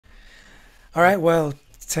All right, well,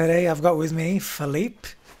 today I've got with me Philippe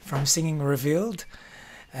from Singing Revealed,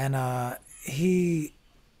 and he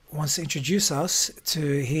wants to introduce us to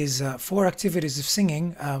his four activities of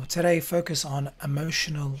singing. Today, focus on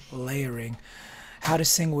emotional layering, how to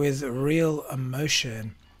sing with real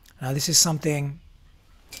emotion. Now, this is something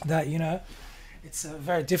that, it's a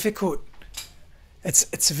very difficult,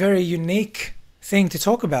 it's a very unique thing to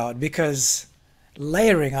talk about because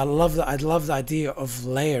layering, I love the idea of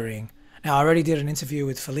layering. Now, I already did an interview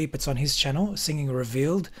with Philippe. It's on his channel, Singing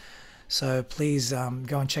Revealed. So please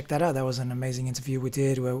go and check that out. That was an amazing interview we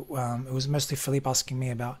did. Where it was mostly Philippe asking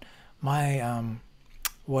me about my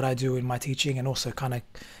what I do in my teaching, and also kind of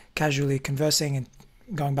casually conversing and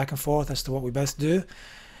going back and forth as to what we both do.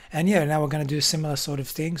 And yeah, now we're going to do a similar sort of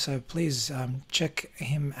thing. So please check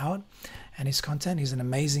him out and his content. He's an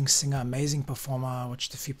amazing singer, amazing performer. I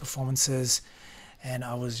watched a few performances, and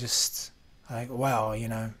I was just like, wow,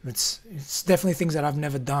 it's definitely things that I've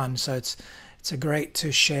never done. So it's a great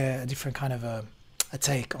to share a different kind of a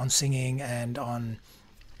take on singing and on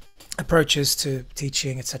approaches to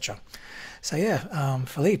teaching, etc. So yeah,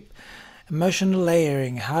 Philippe, emotional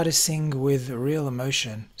layering, how to sing with real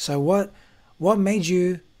emotion. So what made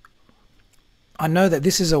you? I know that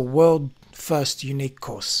this is a world first unique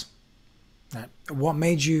course. What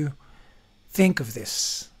made you think of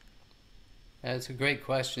this? That's a great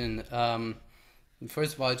question.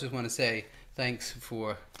 First of all, I just want to say thanks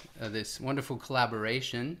for this wonderful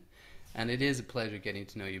collaboration. And it is a pleasure getting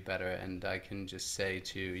to know you better. And I can just say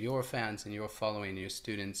to your fans and your following, your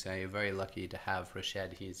students, you're very lucky to have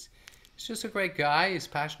Rached. He's just a great guy. He's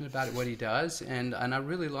passionate about what he does, and I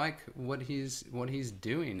really like what he's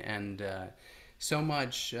doing, and so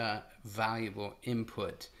much valuable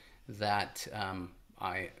input that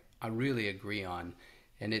I really agree on.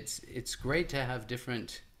 And it's great to have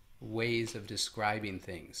different ways of describing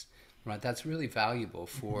things, right? That's really valuable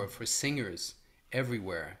for singers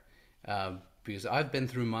everywhere. Because I've been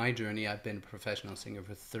through my journey. I've been a professional singer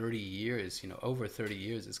for 30 years, over 30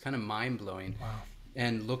 years. It's kind of mind blowing. Wow.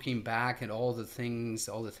 And looking back at all the things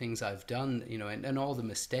I've done, and all the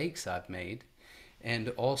mistakes I've made. And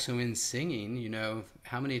also in singing,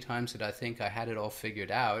 how many times did I think I had it all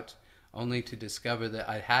figured out, only to discover that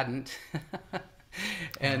I hadn't. Wow.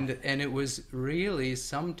 And it was really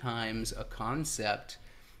sometimes a concept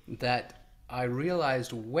that I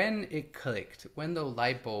realized when it clicked, when the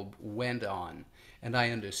light bulb went on and I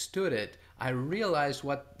understood it, I realized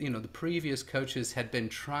what, the previous coaches had been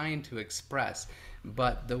trying to express,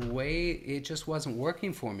 but the way it just wasn't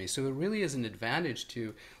working for me. So it really is an advantage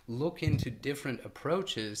to look into different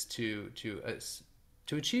approaches to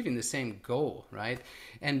achieving the same goal, right?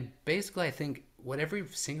 And basically, I think what every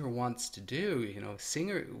singer wants to do,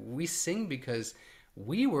 we sing because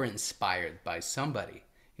we were inspired by somebody,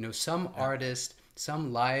 some Yeah. artist,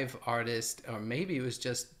 some live artist, or maybe it was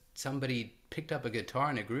just somebody picked up a guitar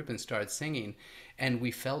in a group and started singing, and we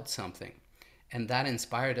felt something, and that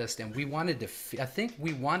inspired us, and we wanted to. I think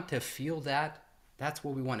we want to feel that. That's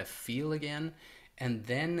what we want to feel again, and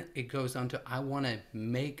then it goes on to I want to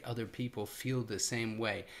make other people feel the same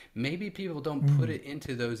way. Maybe people don't put Mm. it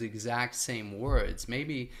into those exact same words.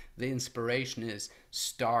 Maybe the inspiration is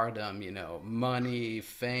stardom, money,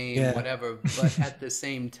 fame, Yeah. whatever. But at the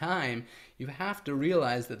same time, you have to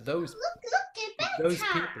realize that those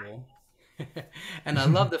people, and I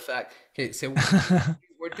love the fact. Okay, so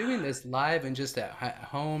we're doing this live and just at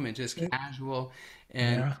home and just casual.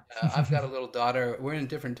 And Yeah. I've got a little daughter. We're in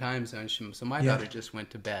different time zones, so my Yeah. daughter just went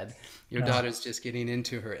to bed. Your Yeah. daughter's just getting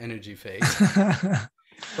into her energy phase.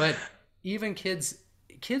 But even kids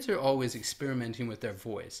are always experimenting with their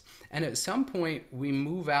voice. And at some point we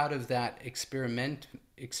move out of that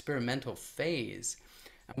experimental phase,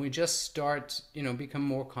 and we just start, become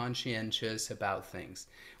more conscientious about things.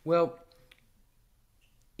 Well,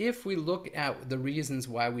 if we look at the reasons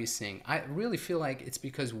why we sing, I really feel like it's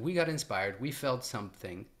because we got inspired, we felt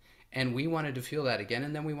something, and we wanted to feel that again,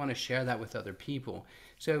 and then we want to share that with other people.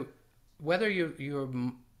 So whether your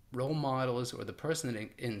role models or the person that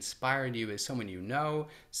inspired you is someone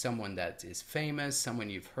someone that is famous, someone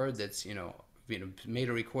you've heard that's made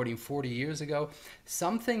a recording 40 years ago,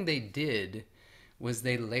 something they did was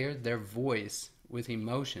they layered their voice with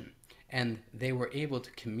emotion, and they were able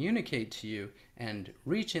to communicate to you and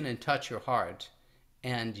reach in and touch your heart,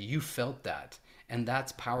 and you felt that, and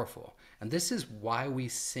that's powerful. And this is why we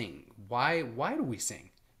sing. Why do we sing?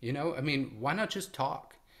 I mean, why not just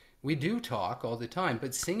talk? We do talk all the time,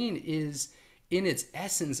 but singing is in its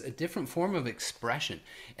essence a different form of expression,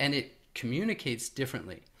 and it communicates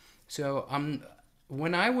differently. So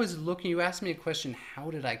when I was looking, you asked me a question, how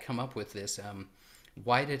did I come up with this?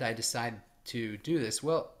 Why did I decide to do this?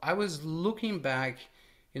 Well, I was looking back,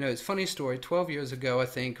 it's a funny story. 12 years ago, I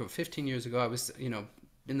think, or 15 years ago, I was, in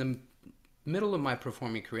the middle of my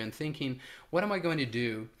performing career and thinking, what am I going to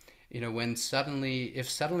do, when if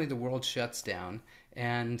suddenly the world shuts down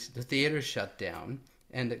and the theaters shut down,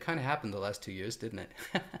 and it kind of happened the last 2 years, didn't it?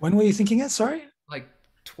 When were you thinking it? Sorry. Like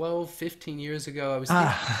 12, 15 years ago, I was thinking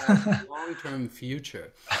about the Ah. long-term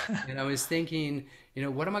future. And I was thinking,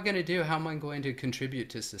 what am I going to do? How am I going to contribute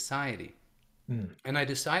to society? Mm. And I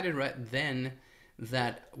decided right then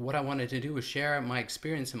that what I wanted to do was share my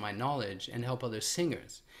experience and my knowledge and help other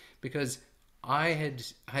singers, because I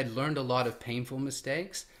had learned a lot of painful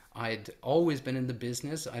mistakes. I'd always been in the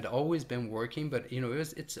business. I'd always been working, but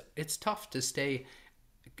it's tough to stay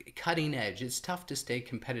cutting edge. It's tough to stay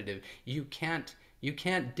competitive. You can't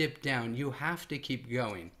dip down. You have to keep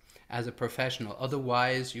going as a professional.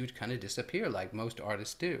 Otherwise, you'd kind of disappear like most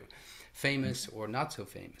artists do, famous or not so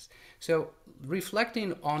famous. So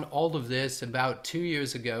reflecting on all of this about 2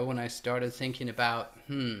 years ago, when I started thinking about,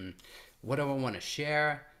 what do I want to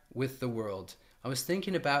share with the world? I was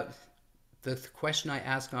thinking about the question I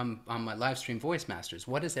asked on my live stream Voice Masters.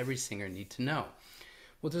 What does every singer need to know?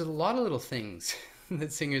 Well, there's a lot of little things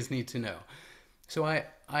that singers need to know. So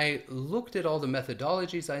I looked at all the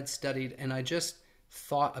methodologies I'd studied, and I just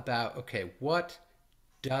thought about, okay, what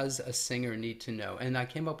does a singer need to know? And I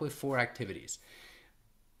came up with 4 activities.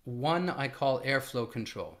 One I call airflow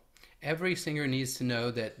control. Every singer needs to know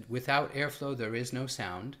that without airflow, there is no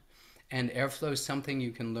sound. And airflow is something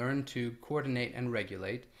you can learn to coordinate and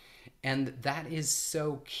regulate. And that is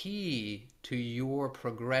so key to your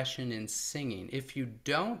progression in singing. If you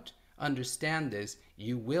don't understand this,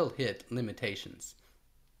 you will hit limitations.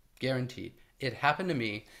 Guaranteed. It happened to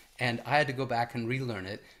me, and I had to go back and relearn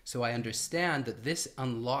it, so I understand that this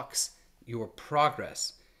unlocks your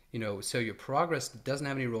progress. So your progress doesn't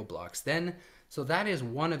have any roadblocks. So that is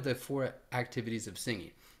one of the 4 activities of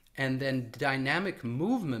singing. And then dynamic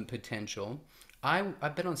movement potential.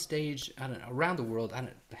 I've been on stage, I don't know, around the world. I don't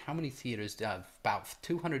know how many theaters do I have, about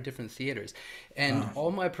 200 different theaters. And Wow.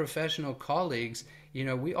 all my professional colleagues,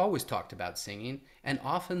 we always talked about singing. And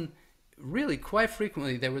often, really quite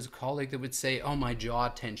frequently, there was a colleague that would say, oh, my jaw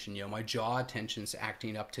tension, my jaw tension's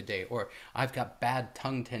acting up today. Or I've got bad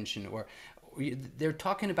tongue tension. Or they're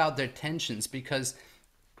talking about their tensions because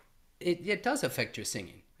it does affect your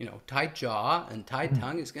singing. Tight jaw and tight Mm.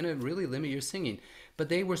 tongue is going to really limit your singing. But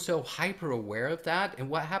they were so hyper aware of that. And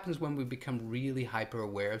what happens when we become really hyper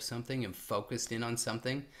aware of something and focused in on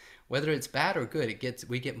something, whether it's bad or good,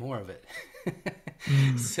 we get more of it.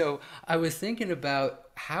 Mm. So I was thinking about,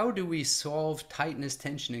 how do we solve tightness,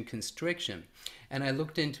 tension, and constriction? And I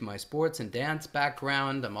looked into my sports and dance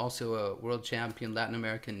background. I'm also a world champion Latin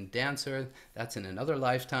American dancer. That's in another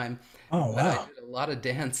lifetime. Oh, But I wow. did a lot of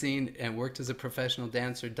dancing and worked as a professional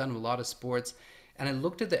dancer, done a lot of sports. And I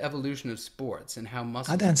looked at the evolution of sports and how I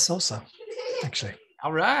muscles. dance salsa, actually.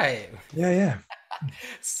 All right. Yeah, yeah,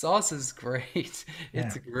 Salsa's great. yeah.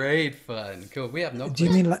 It's great fun. Cool. We have no Do you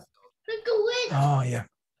place. mean like? Oh, yeah.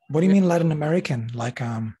 What do you We mean have Latin American? Like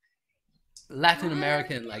Latin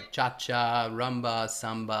American, like cha-cha, rumba,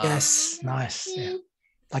 samba. yes, nice. Yeah.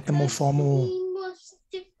 Like the more formal,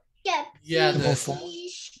 Yeah, the more the formal.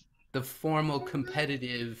 the formal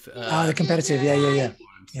competitive Ah, the competitive. Yeah, yeah, yeah.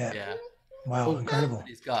 forms. Yeah. Yeah. Wow, Oh, incredible.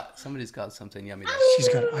 somebody's got something yummy there. She's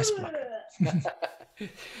got an ice block.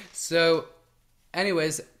 So,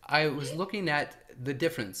 anyways, I was looking at the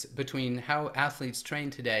difference between how athletes train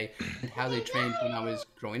today and how they trained when I was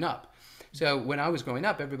growing up. So when I was growing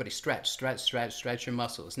up, everybody stretch your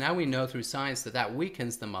muscles. Now we know through science that that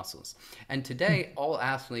weakens the muscles. And today, all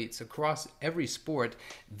athletes across every sport,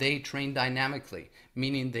 they train dynamically,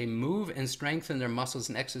 meaning they move and strengthen their muscles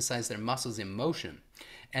and exercise their muscles in motion.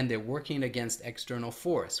 And they're working against external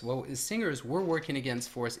force. Well, as singers, we're working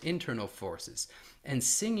against internal forces. And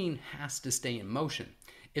singing has to stay in motion.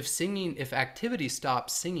 If activity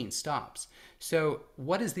stops, singing stops. So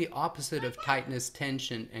what is the opposite of tightness,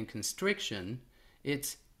 tension, and constriction?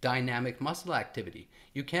 It's dynamic muscle activity.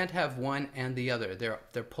 You can't have one and the other.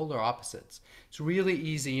 They're polar opposites. It's really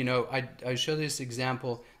easy. I show this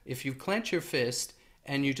example. If you clench your fist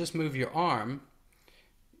and you just move your arm,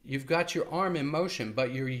 you've got your arm in motion,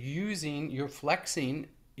 but you're flexing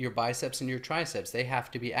your biceps and your triceps. They have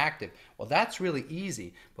to be active. Well, that's really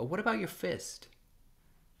easy. But what about your fist?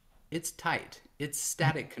 It's tight. It's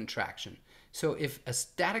static contraction. So if a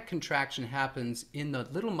static contraction happens in the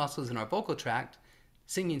little muscles in our vocal tract,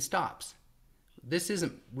 singing stops. This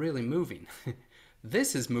isn't really moving.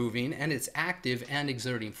 This is moving, and it's active and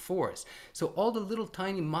exerting force. So all the little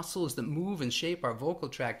tiny muscles that move and shape our vocal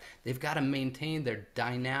tract, they've got to maintain their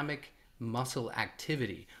dynamic muscle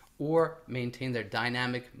activity or maintain their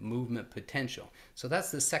dynamic movement potential. So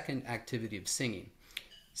that's the second activity of singing.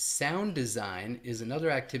 Sound design is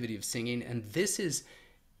another activity of singing, and this is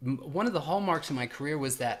one of the hallmarks of my career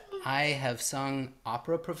was that I have sung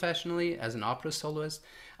opera professionally as an opera soloist.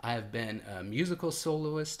 I have been a musical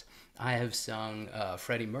soloist. I have sung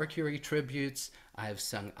Freddie Mercury tributes. I have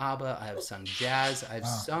sung ABBA. I have sung jazz. I've Wow.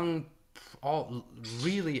 sung all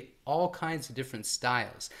really all kinds of different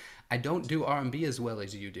styles. I don't do R&B as well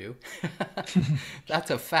as you do. That's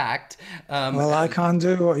a fact. Well, I can't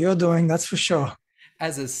do what you're doing, that's for sure.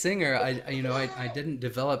 As a singer, I didn't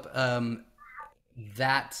develop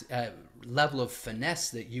that level of finesse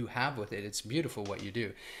that you have with it. It's beautiful what you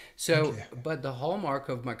do. Thank So, you. but the hallmark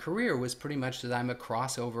of my career was pretty much that I'm a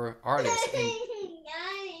crossover artist. And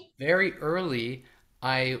very early,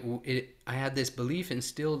 I had this belief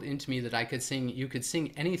instilled into me that I could sing. You could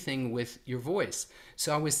sing anything with your voice.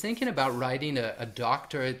 So I was thinking about writing a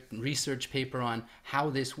doctorate research paper on how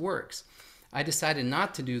this works. I decided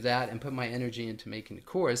not to do that and put my energy into making the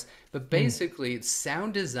course. But Mm. basically,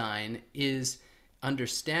 sound design is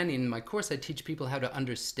understanding. In my course, I teach people how to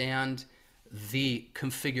understand the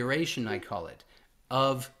configuration, I call it,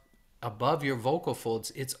 of above your vocal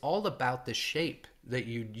folds. It's all about the shape that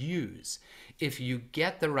you use. If you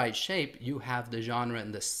get the right shape, you have the genre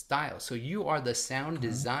and the style. So you are the sound Mhm.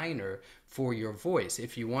 designer for your voice.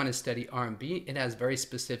 If you want to study R&B, it has very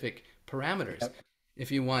specific parameters. Yep.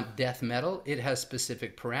 If you want death metal, it has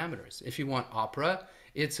specific parameters. If you want opera,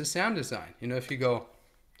 it's a sound design.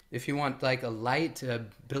 If you want like a light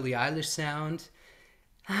Billie Eilish sound,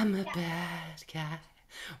 I'm a bad guy.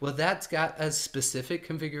 Well, that's got a specific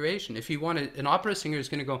configuration. If you want an opera singer is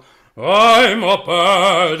going to go, I'm a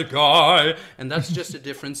bad guy, and that's just a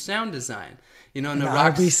different sound design. And And the the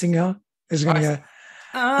R&B rocks, singer is going to go,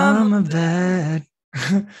 I'm a I'm a bad.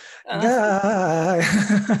 bad guy.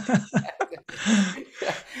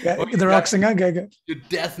 Yeah, Or the you've rock got singer, go, go. your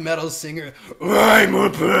death metal singer, I'm a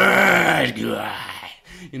bad guy.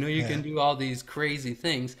 You can Yeah. do all these crazy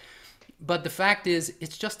things. But the fact is,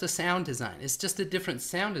 it's just a sound design. It's just a different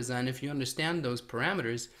sound design. If you understand those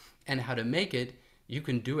parameters and how to make it, you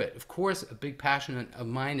can do it. Of course, a big passion of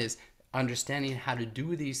mine is understanding how to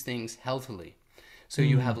do these things healthily. So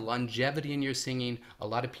you have Mm. longevity in your singing. A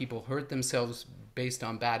lot of people hurt themselves based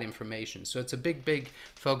on bad information. So it's a big, big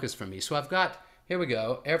focus for me. So I've got, here we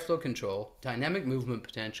go, airflow control, dynamic movement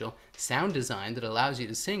potential, sound design that allows you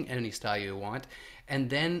to sing any style you want, and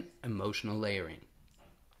then emotional layering.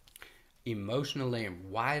 Emotional layering.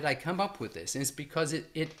 Why did I come up with this? And it's because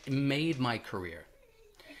it made my career.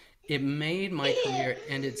 It made my career,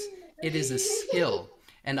 and it is a skill.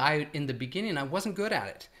 And in the beginning I wasn't good at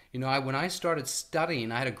it. When I started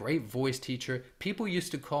studying, I had a great voice teacher. People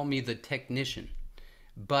used to call me the technician,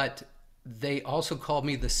 but they also called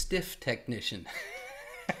me the stiff technician.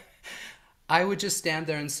 I would just stand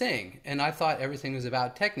there and sing, and I thought everything was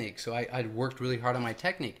about technique. So I worked really hard on my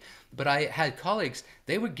technique. But I had colleagues;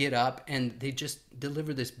 they would get up and they just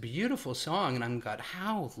deliver this beautiful song, and I'm like,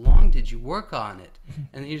 "How long did you work on it?"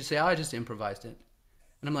 And he'd say, "Oh, I just improvised it."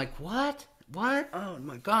 And I'm like, "What? What? Oh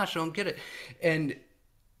my gosh, I don't get it." And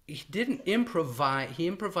he didn't improvise. He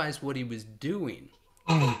improvised what he was doing.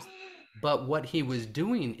 Mm. But what he was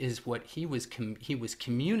doing is what he was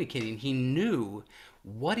communicating. He knew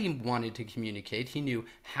what he wanted to communicate. He knew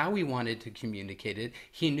how he wanted to communicate it.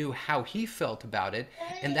 He knew how he felt about it,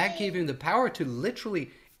 and that gave him the power to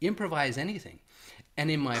literally improvise anything. And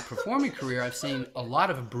in my performing career, I've seen a lot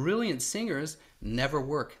of brilliant singers never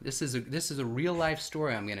work. This is a real life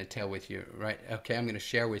story I'm going to tell with you, right? Okay, I'm going to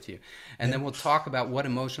share with you, and then Yep. we'll talk about what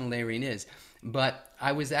emotional layering is. But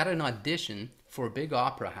I was at an audition for a big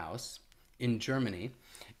opera house in Germany,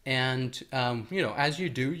 and as you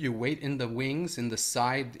do, you wait in the wings, in the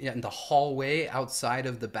side, in the hallway outside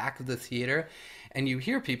of the back of the theater, and you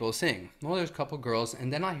hear people sing. Well, there's a couple girls,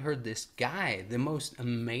 and then I heard this guy, the most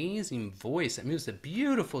amazing voice. I mean, it was a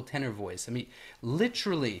beautiful tenor voice. I mean,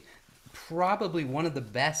 literally, probably one of the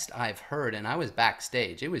best I've heard. And I was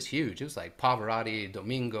backstage. It was huge. It was like Pavarotti,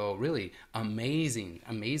 Domingo, really amazing,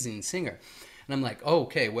 amazing singer. And I'm like, oh,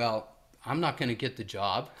 okay, well, I'm not going to get the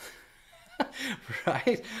job.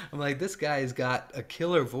 Right? I'm like, this guy's got a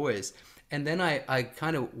killer voice. And then I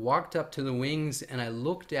kind of walked up to the wings and I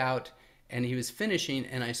looked out and he was finishing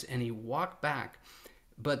and he walked back.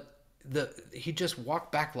 But he just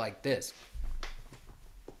walked back like this.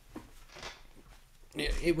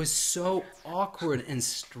 It was so awkward and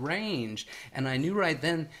strange. And I knew right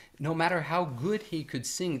then, no matter how good he could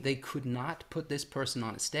sing, they could not put this person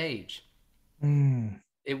on a stage. Mm.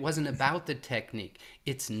 It wasn't about the technique.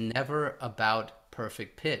 It's never about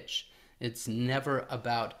perfect pitch. It's never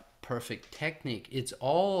about perfect technique. It's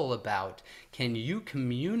all about, can you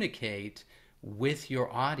communicate with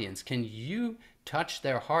your audience? Can you touch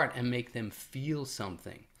their heart and make them feel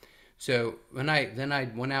something? So I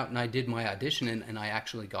went out and I did my audition, and I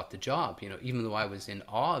actually got the job. Even though I was in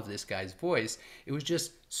awe of this guy's voice, it was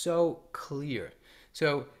just so clear.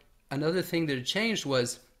 So another thing that had changed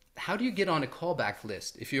was, how do you get on a callback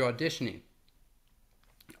list if you're auditioning?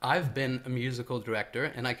 I've been a musical director,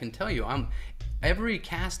 and I can tell you, every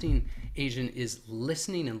casting agent is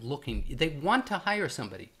listening and looking. They want to hire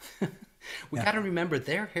somebody. We Yeah. got to remember,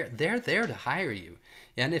 they're there to hire you.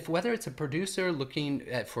 And if whether it's a producer looking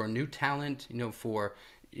for a new talent, for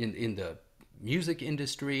in the music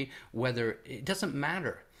industry, whether it doesn't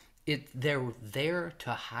matter, they're there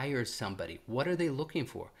to hire somebody. What are they looking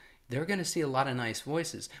for? They're going to see a lot of nice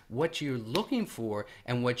voices. What you're looking for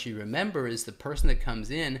and what you remember is the person that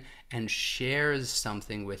comes in and shares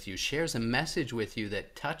something with you, shares a message with you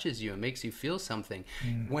that touches you and makes you feel something.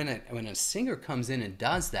 Mm. When a singer comes in and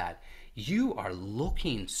does that, you are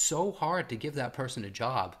looking so hard to give that person a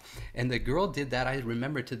job. And the girl did that. I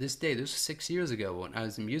remember to this day. This was 6 years ago when I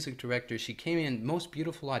was a music director. She came in, most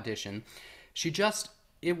beautiful audition.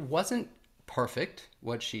 It wasn't perfect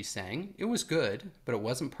what she sang. It was good, but it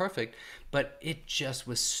wasn't perfect. But it just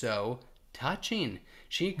was so touching.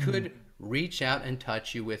 She Mm. could reach out and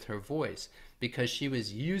touch you with her voice because she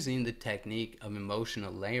was using the technique of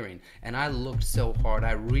emotional layering. And I looked so hard.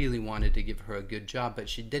 I really wanted to give her a good job, but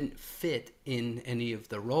she didn't fit in any of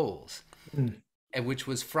the roles, Mm. and which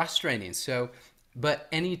was frustrating. So, but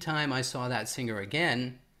anytime I saw that singer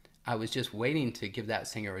again, I was just waiting to give that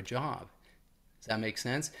singer a job. Does that make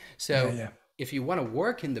sense? Yeah, So yeah. if you want to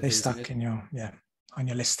work in the They business, stuck in your, yeah, on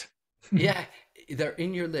your list. yeah, they're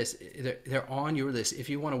in your list. They're on your list. If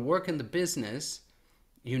you want to work in the business,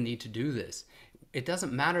 you need to do this. It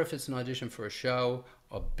doesn't matter if it's an audition for a show,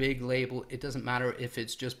 a big label. It doesn't matter if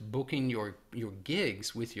it's just booking your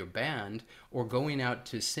gigs with your band or going out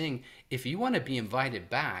to sing. If you want to be invited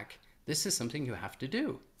back, this is something you have to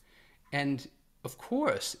do. And of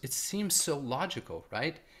course, it seems so logical,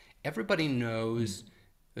 right? Everybody knows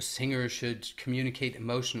a singer should communicate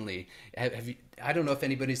emotionally. I don't know if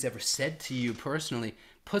anybody's ever said to you personally,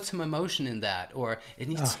 put some emotion in that, or it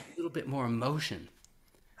needs Oh, a little bit more emotion.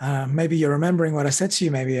 maybe you're remembering what I said to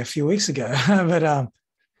you maybe a few weeks ago, but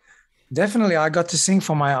definitely I got to sing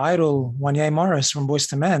for my idol, Wanye Morris from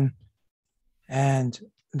Boyz II Men, and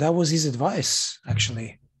that was his advice,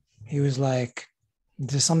 actually. He was like,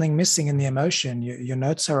 there's something missing in the emotion. Your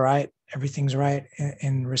notes are right. Everything's right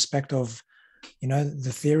in respect of,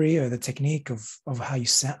 the theory or the technique of how you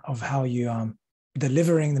of how you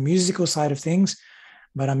delivering the musical side of things,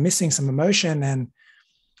 but I'm missing some emotion.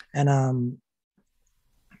 And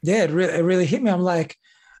yeah, it really hit me. I'm like,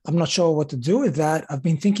 I'm not sure what to do with that. I've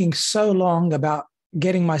been thinking so long about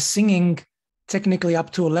getting my singing technically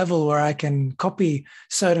up to a level where I can copy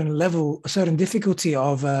certain difficulty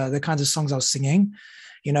of the kinds of songs I was singing,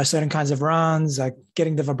 certain kinds of runs, like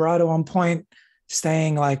getting the vibrato on point,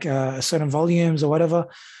 staying like certain volumes or whatever,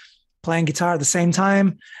 playing guitar at the same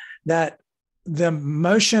time, that the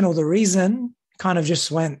motion or the reason kind of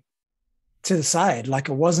just went to the side. Like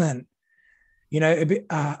it wasn't, I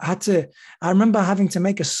remember having to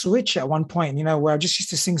make a switch at one point, where I just used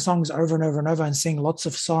to sing songs over and over and over and sing lots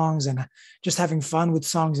of songs and just having fun with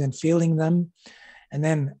songs and feeling them. And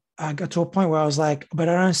then I got to a point where I was like, but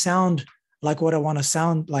I don't sound like what I want to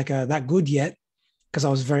sound like that good yet, because I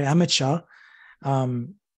was very amateur.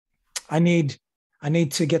 Um, I need, I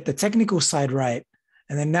need to get the technical side right.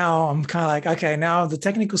 And then now I'm kind of like, okay, now the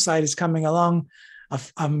technical side is coming along.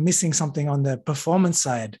 I'm missing something on the performance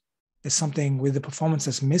side. There's something with the performance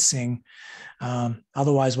that's missing.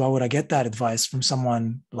 Otherwise, why would I get that advice from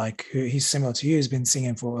someone like who he's similar to you, who's been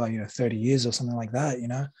singing for like 30 years or something like that.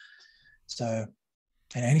 So,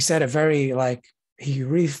 and he said it very like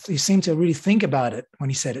he seemed to really think about it when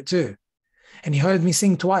he said it too. And he heard me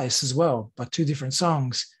sing twice as well, but two different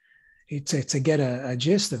songs to get a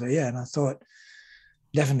gist of it. Yeah, and I thought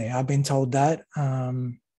definitely I've been told that.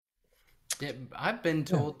 Yeah, I've been Yeah,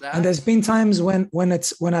 told and that. there's been times when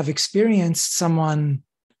I've experienced someone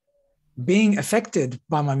being affected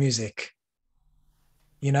by my music,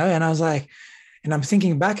 and I was like, and I'm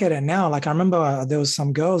thinking back at it now. Like I remember there was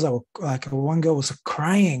some girls that were like one girl was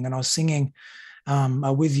crying, and I was singing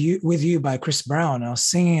with you by Chris Brown. I was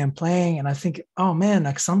singing and playing, and I think, oh man,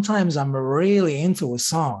 like sometimes I'm really into a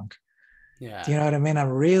song. Do Yeah. you know what I mean? I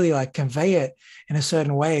really like convey it in a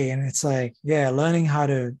certain way, and it's like, yeah, learning how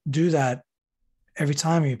to do that every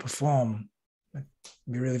time you perform would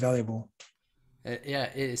be really valuable. Yeah,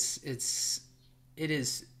 it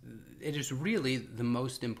is it is really the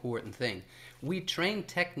most important thing. We train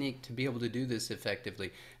technique to be able to do this effectively.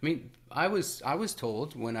 I mean, I was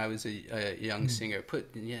told when I was a young Mm. singer,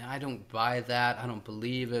 yeah, I don't buy that, I don't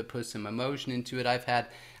believe it, put some emotion into it.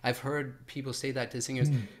 I've heard people say that to singers,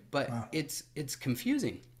 Mm. but Wow. it's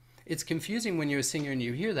confusing. It's confusing when you're a singer and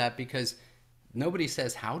you hear that because nobody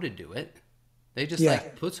says how to do it. They just Yeah.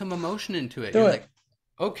 like put some emotion into it. Do You're it. like,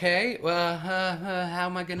 okay, well, how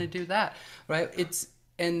am I going to do that? Right?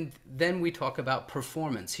 And then we talk about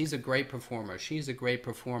performance. He's a great performer. She's a great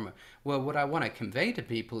performer. Well, what I want to convey to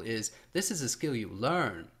people is this is a skill you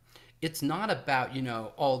learn. It's not about,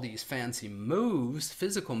 all these fancy moves,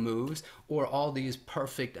 physical moves, or all these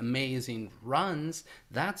perfect, amazing runs.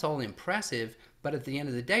 That's all impressive. But at the end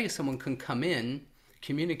of the day, someone can come in,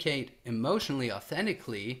 communicate emotionally,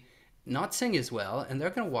 authentically, not sing as well, and they're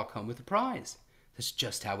going to walk home with a prize. That's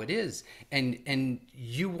just how it is. And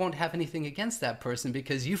you won't have anything against that person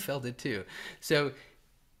because you felt it too. So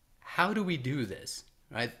how do we do this?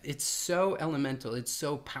 Right? It's so elemental, it's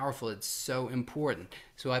so powerful, it's so important.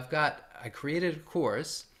 So I created a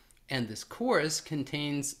course, and this course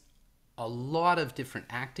contains a lot of different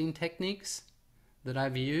acting techniques that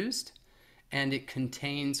I've used, and it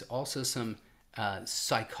contains also some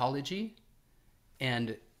psychology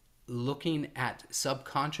and looking at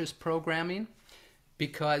subconscious programming,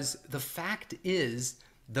 because the fact is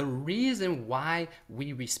the reason why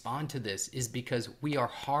we respond to this is because we are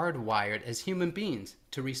hardwired as human beings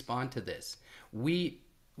to respond to this. We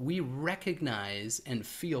recognize and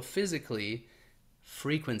feel physically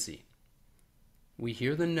frequency. We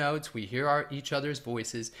hear the notes, we hear each other's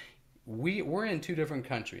voices. We're in two different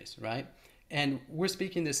countries, right? And we're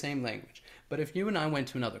speaking the same language. But if you and I went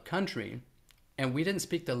to another country and we didn't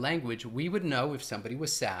speak the language, we would know if somebody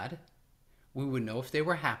was sad, we would know if they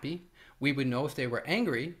were happy, we would know if they were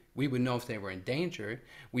angry, we would know if they were in danger,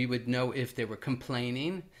 we would know if they were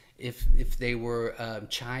complaining, if they were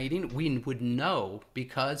chiding. We would know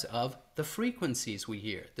because of the frequencies we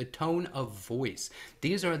hear, the tone of voice.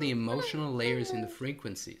 These are the emotional layers in the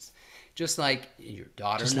frequencies. Just like your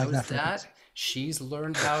daughter Just like knows that frequency. that, she's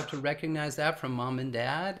learned how to recognize that from mom and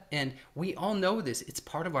dad, and we all know this. It's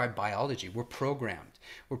part of our biology. We're programmed.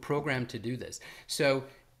 We're programmed to do this. So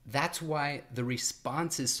that's why the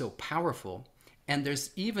response is so powerful. And there's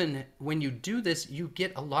even, when you do this, you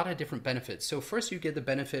get a lot of different benefits. So first you get the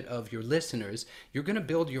benefit of your listeners. You're going to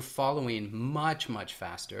build your following much, much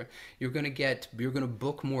faster. You're going to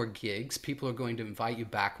book more gigs. People are going to invite you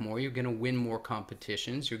back more. You're going to win more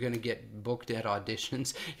competitions. You're going to get booked at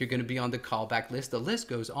auditions. You're going to be on the callback list. The list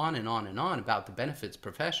goes on and on and on about the benefits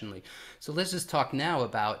professionally. So let's just talk now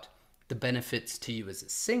about the benefits to you as a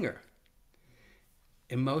singer.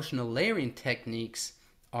 Emotional layering techniques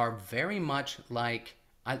are very much like,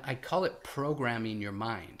 I call it programming your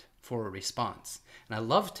mind for a response. And I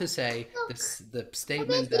love to say this, the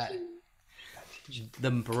statement that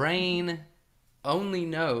the brain only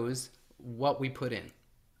knows what we put in.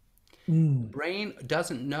 The Mm. brain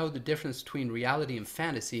doesn't know the difference between reality and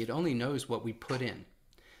fantasy. It only knows what we put in.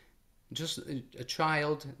 Just a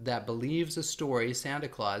child that believes a story, Santa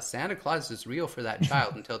Claus is real for that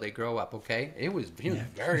child until they grow up, okay? It was Yeah.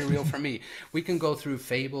 very real for me. We can go through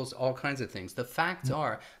fables, all kinds of things. The facts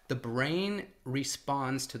are the brain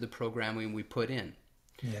responds to the programming we put in.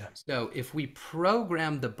 Yeah. So if we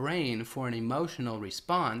program the brain for an emotional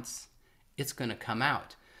response, it's going to come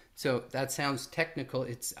out. So that sounds technical.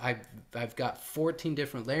 I've got 14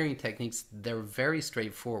 different layering techniques. They're very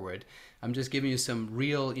straightforward. I'm just giving you some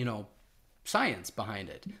real, science behind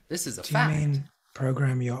it. This is a Do you fact. mean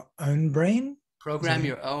program your own brain? Is that Program it?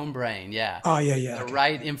 your own brain, yeah. Oh, yeah, With yeah. the Okay.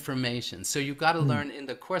 right information. So you've got to Mm. learn, in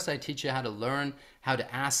the course I teach you how to learn how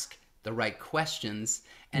to ask the right questions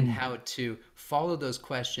and Mm. how to follow those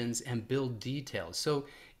questions and build details. So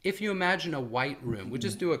if you imagine a white room, we'll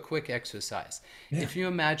just do a quick exercise. Yeah. If you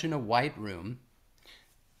imagine a white room,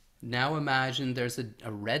 now imagine there's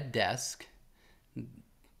a red desk.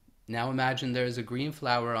 Now imagine there's a green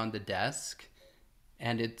flower on the desk,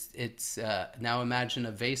 and it's now imagine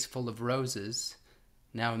a vase full of roses.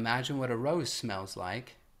 Now imagine what a rose smells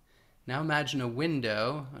like. Now imagine a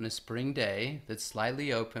window on a spring day that's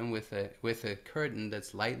slightly open with a curtain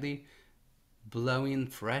that's lightly blowing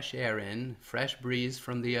fresh air in, fresh breeze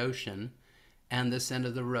from the ocean, and the scent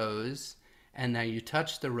of the rose. And now you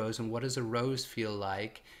touch the rose, and what does a rose feel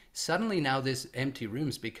like? Suddenly now this empty room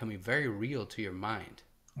is becoming very real to your mind.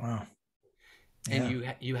 Wow. And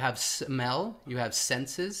Yeah. you have smell, you have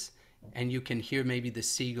senses, and you can hear maybe the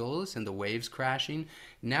seagulls and the waves crashing.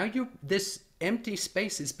 Now you this empty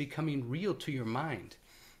space is becoming real to your mind.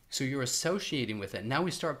 So you're associating with it. Now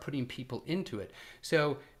we start putting people into it.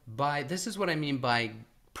 So this is what I mean by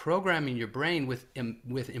programming your brain with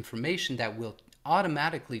information that will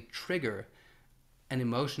automatically trigger an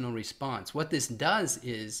emotional response. What this does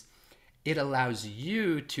is it allows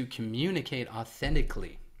you to communicate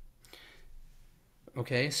authentically.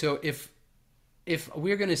 Okay, so if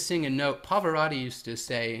we're going to sing a note, Pavarotti used to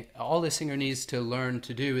say, all the singer needs to learn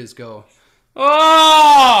to do is go,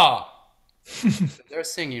 oh! They're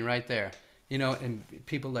singing right there, and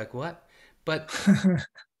people like, what? But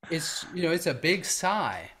it's a big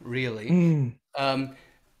sigh, really. Mm. Um,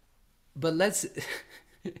 but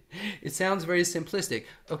it sounds very simplistic.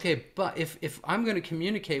 Okay, but if I'm going to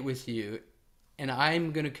communicate with you and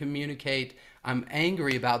I'm going to communicate, I'm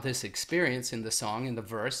angry about this experience in the song, in the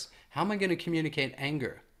verse, how am I going to communicate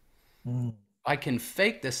anger? Mm. I can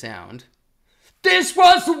fake the sound. This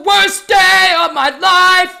was the worst day of my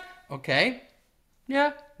life. Okay.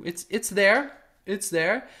 Yeah, it's there. It's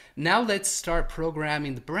there. Now let's start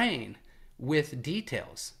programming the brain with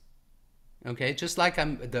details. Okay, just like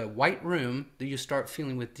the white room that you start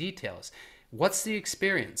feeling with details. What's the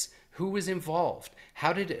experience? Who was involved?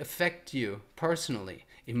 How did it affect you personally,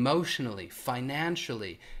 emotionally,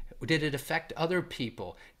 financially? Did it affect other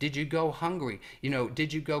people? Did you go hungry?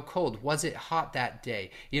 Did you go cold? Was it hot that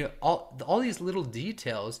day? All these little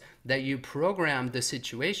details that you program the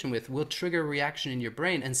situation with will trigger a reaction in your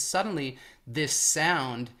brain, and suddenly this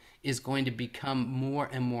sound is going to become more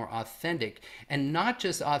and more authentic, and not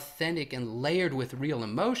just authentic and layered with real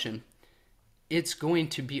emotion. It's going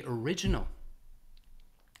to be original,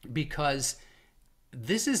 because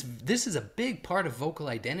this is a big part of vocal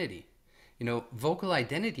identity. Vocal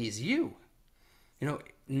identity is you.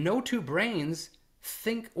 No two brains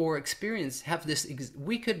think or experience have this.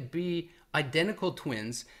 We could be identical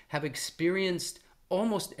twins, have experienced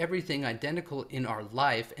almost everything identical in our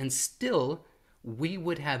life, and still we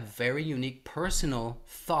would have very unique personal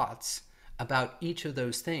thoughts about each of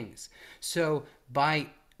those things. So by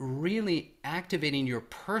really activating your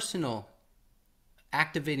personal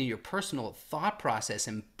thought process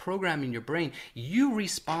and programming your brain, you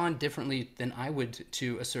respond differently than I would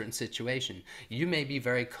to a certain situation. You may be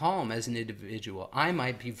very calm as an individual. I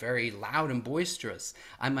might be very loud and boisterous.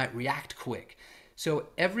 I might react quick. So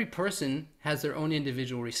every person has their own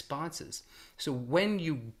individual responses. So when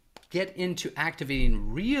you get into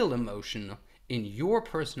activating real emotion in your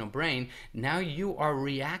personal brain, now you are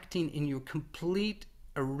reacting in your complete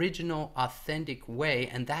original, authentic way,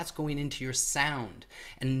 and that's going into your sound,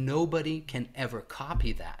 and nobody can ever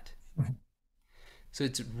copy that. So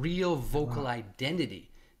it's real vocal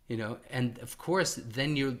identity, and of course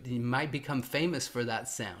then you might become famous for that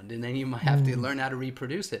sound, and then you might have to learn how to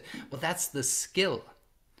reproduce it. Well, that's the skill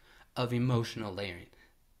of emotional layering.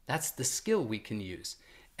 That's the skill we can use.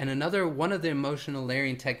 And one of the emotional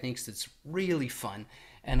layering techniques that's really fun,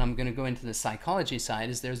 and I'm going to go into the psychology side,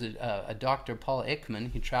 is there's a Dr. Paul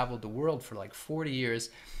Ekman. He traveled the world for like 40 years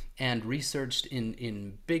and researched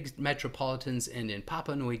in big metropolitans and in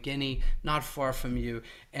Papua New Guinea, not far from you,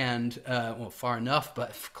 and far enough,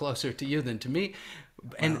 but closer to you than to me,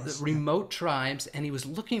 and remote tribes. And he was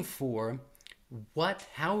looking for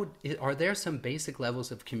are there some basic levels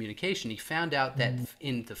of communication. He found out that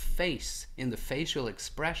in the facial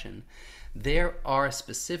expression, there are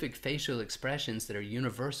specific facial expressions that are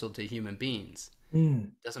universal to human beings.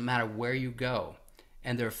 Doesn't matter where you go.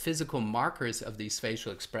 And there are physical markers of these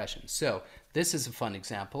facial expressions. So this is a fun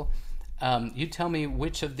example. You tell me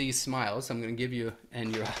which of these smiles I'm going to give you,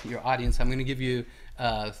 and your audience, I'm going to give you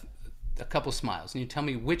a couple smiles, and you tell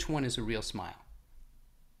me which one is a real smile.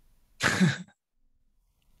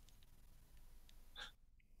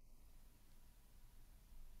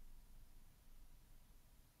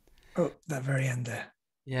 Oh, that very end there.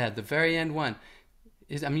 Yeah, the very end one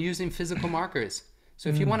is I'm using physical markers. So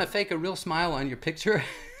if you want to fake a real smile on your picture,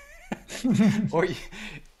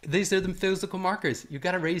 these are the physical markers. You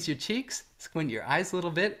got to raise your cheeks, squint your eyes a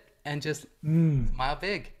little bit, and just smile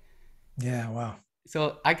big. Yeah, wow.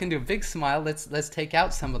 So I can do a big smile. Let's take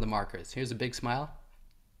out some of the markers. Here's a big smile.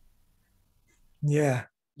 Yeah.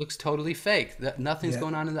 Looks totally fake. Nothing's Yeah.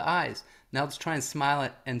 going on in the eyes. Now let's try and smile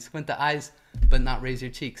and squint the eyes, but not raise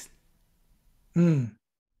your cheeks.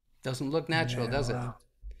 Doesn't look natural, Yeah, does it? wow.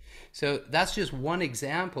 So that's just one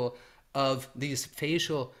example of these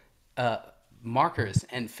facial markers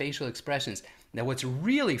and facial expressions. Now what's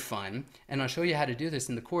really fun, and I'll show you how to do this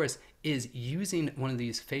in the course, is using one of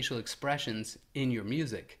these facial expressions in your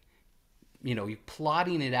music. You're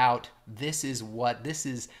plotting it out. This is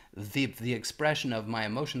the expression of my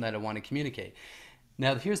emotion that I want to communicate.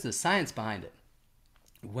 Now here's the science behind it.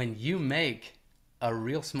 When you make a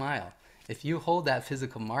real smile, if you hold that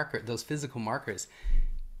physical marker, those physical markers,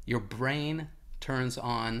 your brain turns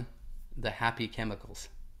on the happy chemicals,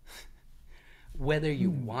 whether you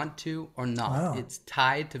Hmm. want to or not. Wow. It's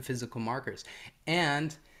tied to physical markers.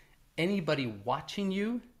 And anybody watching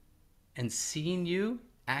you and seeing you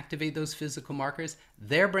activate those physical markers,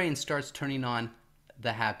 their brain starts turning on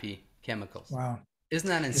the happy chemicals. Wow. Isn't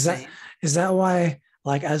that Is that insane? is that why,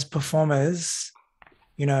 like, as performers,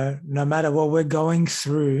 no matter what we're going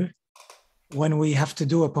through, when we have to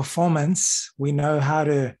do a performance, we know how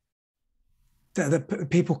to. The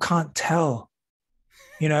people can't tell,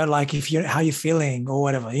 like if you how you're feeling or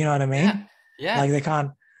whatever. You know what I Yeah. mean? Yeah. Like they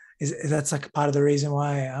can't. That's like part of the reason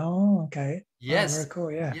why. Oh, okay. Oh, very Yes.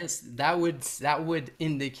 cool. Yeah. Yes, that would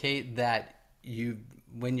indicate that you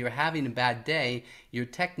when you're having a bad day, your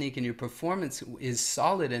technique and your performance is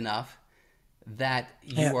solid enough that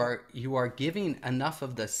Yeah. you are giving enough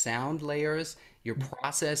of the sound layers, your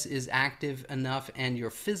process is active enough, and your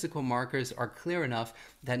physical markers are clear enough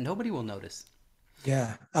that nobody will notice.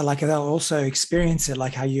 Yeah. I like they'll also experience it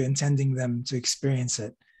like how you're intending them to experience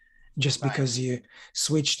it, just Right. because you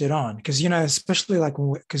switched it on. Because especially like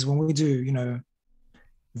because when we do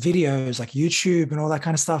videos like YouTube and all that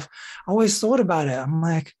kind of stuff, I always thought about it. I'm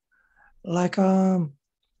like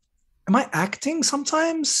am I acting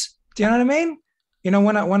sometimes? Do you know what I mean?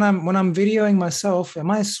 When I'm videoing myself,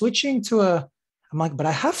 am I switching to a? I'm like, but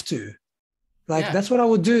I have to. Like Yeah. that's what I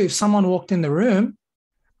would do if someone walked in the room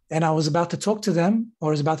and I was about to talk to them,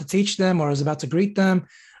 or was about to teach them, or I was about to greet them.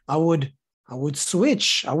 I would I would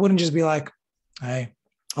switch. I wouldn't just be like, hey.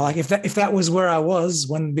 Or like if that was where I was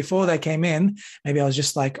when before they came in, maybe I was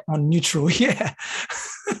just like on neutral. Yeah.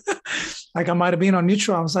 Like I might have been on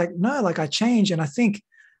neutral. I was like, no, like I changed. And I think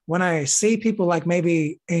when I see people like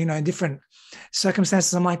maybe, in different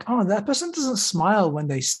circumstances, I'm like, oh, that person doesn't smile when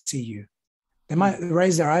they see you. They Hmm. might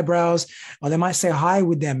raise their eyebrows or they might say hi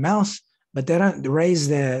with their mouth, but they don't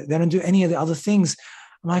do any of the other things.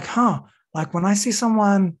 I'm like, huh, like when I see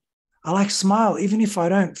someone, I like smile, even if I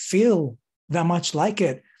don't feel that much like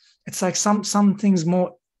it. It's like some things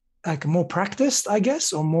more like more practiced, I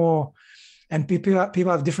guess, or more, and people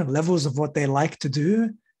have different levels of what they like to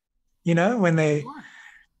do. When they, Sure.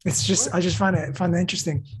 it's just Sure. I just find it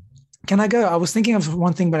interesting. Can I go? I was thinking of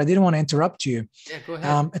one thing, but I didn't want to interrupt you. Yeah, go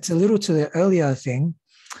ahead. It's a little to the earlier thing.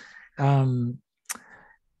 Um,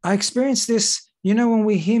 I experienced this, when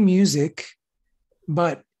we hear music,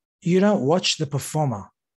 but you don't watch the performer.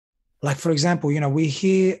 Like, for example, we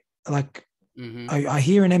hear, like, Mm-hmm. I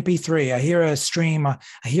hear an MP3, I hear a stream, I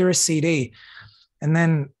hear a CD. And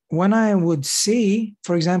then when I would see,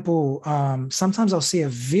 for example, sometimes I'll see a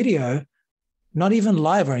video, not even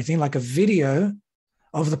live or anything, like a video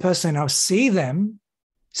of the person. I'll see them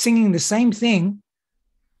singing the same thing.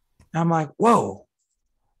 And I'm like, whoa,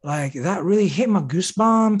 like that really hit my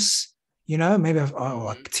goosebumps. Maybe I'll Mm-hmm.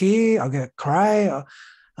 like tear, I'll get a cry.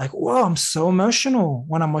 Like, whoa, I'm so emotional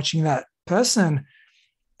when I'm watching that person.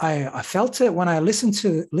 I felt it when I listened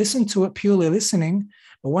to it purely listening,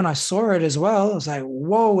 but when I saw it as well, I was like,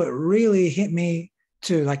 whoa, it really hit me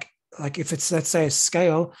too. Like if it's, let's say, a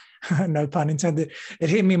scale, no pun intended, it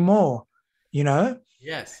hit me more, you know.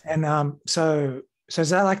 Yes. And so is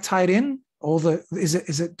that like tied in? Is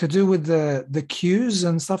it to do with the cues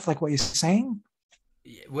and stuff like what you're saying?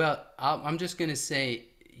 Well, I'm just going to say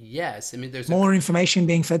yes. I mean, there's a More information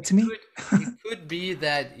being fed it to me? could it could be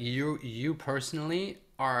that you personally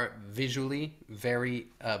are visually very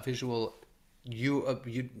visual. You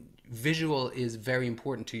visual is very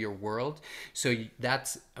important to your world, so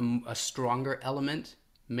that's a stronger element,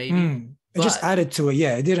 maybe. It just But added to it.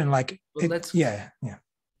 Yeah, it didn't like but it. let's Yeah, yeah,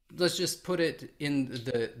 let's just put it in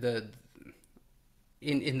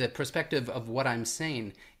the perspective of what I'm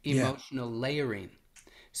saying, yeah, emotional layering.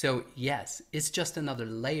 So, yes, it's just another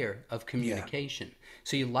layer of yeah. communication.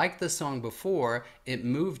 So, you liked the song before, it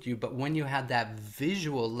moved you, but when you had that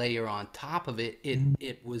visual layer on top of it, Mm.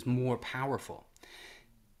 it was more powerful.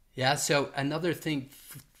 Yeah, so another thing,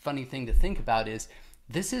 funny thing to think about is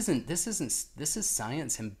this is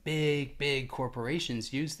science, and big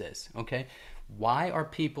corporations use this, okay? Why are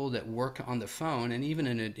people that work on the phone and even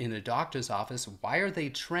in a doctor's office, why are they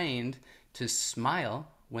trained to smile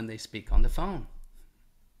when they speak on the phone?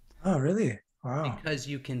 Oh, really? Wow. Because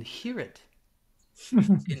you can hear it.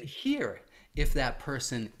 You can hear if that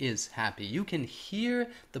person is happy. You can hear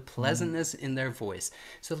the Mm. pleasantness in their voice.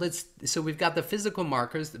 So we've got the physical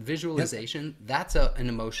markers, the Yep. visualization. That's an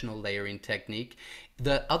emotional layering technique.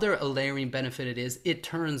 The other layering benefit it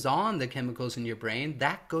turns on the chemicals in your brain.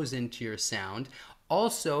 That goes into your sound.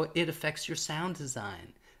 Also, it affects your sound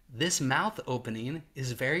design. This mouth opening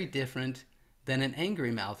is very different than an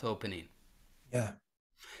angry mouth opening. Yeah.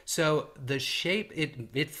 So the shape,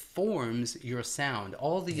 it forms your sound.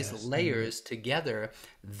 All these Yes. layers together,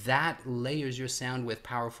 that layers your sound with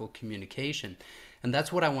powerful communication. And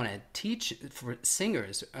that's what I want to teach for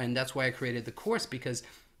singers. And that's why I created the course, because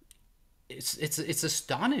it's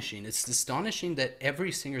astonishing. It's astonishing that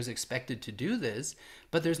every singer is expected to do this,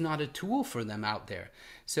 but there's not a tool for them out there.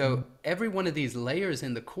 Mm. So every one of these layers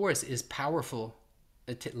in the course is powerful.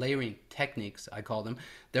 Layering techniques, I call them.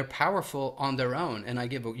 They're powerful on their own, and I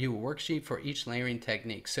give you a worksheet for each layering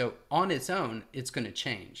technique. So on its own, it's going to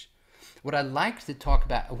change. What I'd like to talk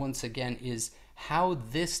about once again is how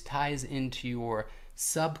this ties into your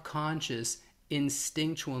subconscious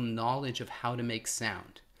instinctual knowledge of how to make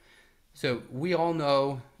sound. So we all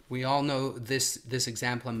know this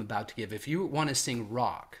example I'm about to give. If you want to sing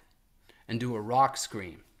rock and do a rock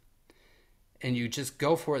scream, and you just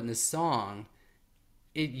go for it in the song,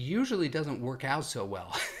 it usually doesn't work out so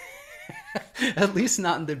well. At least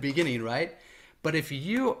not in the beginning, right? But if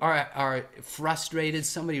you are frustrated,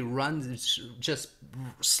 somebody runs, just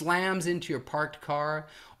slams into your parked car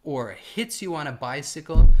or hits you on a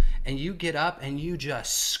bicycle, and you get up and you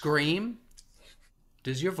just scream,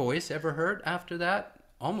 does your voice ever hurt after that?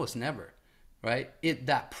 Almost never, right?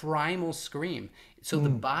 That primal scream. So the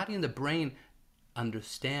Mm. body and the brain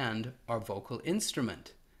understand our vocal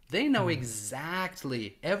instrument. They know Mm.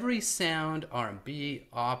 exactly every sound, R&B,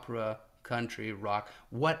 opera, country, rock,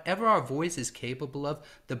 whatever our voice is capable of,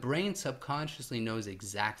 the brain subconsciously knows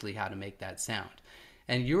exactly how to make that sound.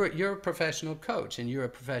 And you're a professional coach and you're a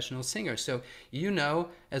professional singer. So you know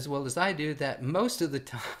as well as I do that most of the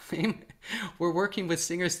time we're working with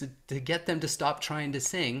singers to get them to stop trying to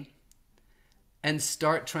sing and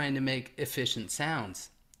start trying to make efficient sounds.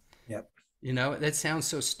 Yep. You know, that sounds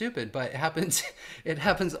so stupid, but it happens it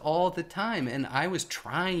happens all the time. And I was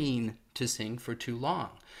trying to sing for too long,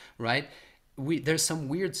 right? There's some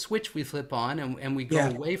weird switch we flip on, and we go Yeah.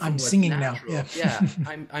 away from I'm what's singing now. Yeah. natural.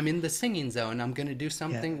 Yeah, I'm in the singing zone. I'm going to do Yeah.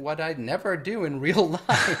 something what I'd never do in real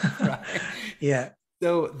life, right? Yeah.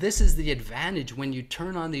 So this is the advantage when you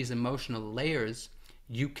turn on these emotional layers,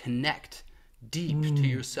 you connect deep to Mm.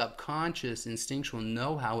 your subconscious instinctual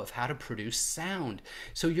know-how of how to produce sound.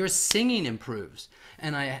 So your singing improves.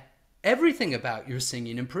 And everything about your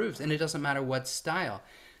singing improves, and it doesn't matter what style.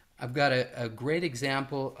 I've got a great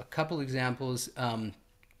example, a couple examples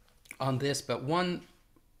on this, but one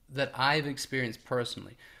that I've experienced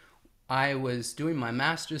personally. I was doing my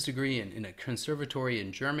master's degree in a conservatory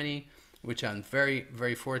in Germany, which I'm very,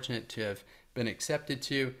 very fortunate to have been accepted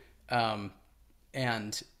to.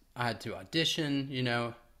 And I had to audition,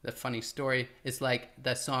 the funny story. It's like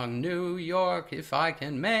that song, New York, if I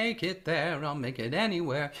can make it there, I'll make it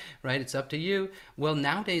anywhere, right? It's up to you. Well,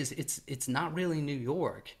 nowadays, it's not really New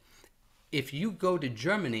York. If you go to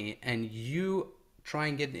Germany and you try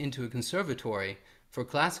and get into a conservatory for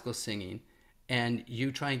classical singing, and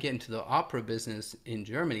you try and get into the opera business in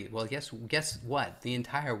Germany, well, guess what? The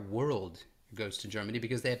entire world goes to Germany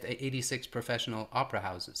because they have 86 professional opera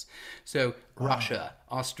houses. So Wow. Russia,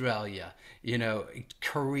 Australia,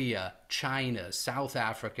 Korea, China, South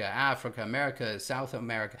Africa, Africa, America, South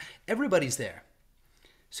America, everybody's there.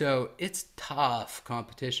 So it's tough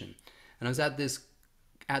competition. And I was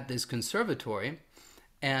at this conservatory,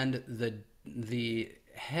 and the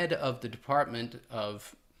head of the department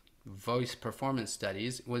of voice performance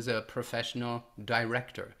studies was a professional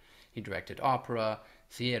director. He directed opera,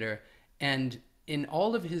 theater, and in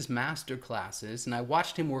all of his master classes, and I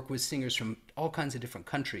watched him work with singers from all kinds of different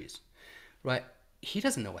countries, right? He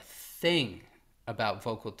doesn't know a thing about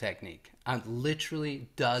vocal technique. Literally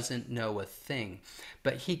doesn't know a thing.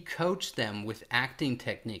 But he coached them with acting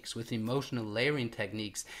techniques, with emotional layering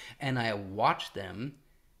techniques, and I watched them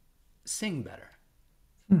sing better.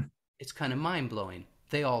 Hmm. It's kind of mind blowing.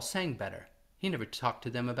 They all sang better. He never talked to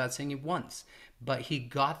them about singing once, but he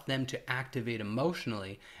got them to activate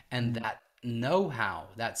emotionally, and Mm. that know how,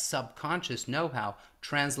 that subconscious know how,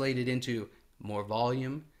 translated into more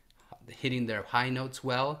volume, hitting their high notes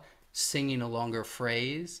well, singing a longer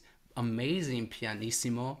phrase, amazing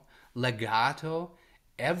pianissimo, legato,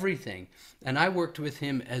 everything. And I worked with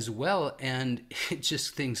him as well, and it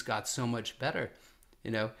just things got so much better.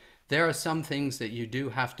 You know, there are some things that you do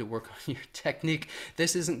have to work on your technique.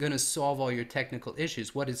 This isn't going to solve all your technical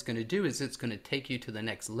issues. What it's going to do is it's going to take you to the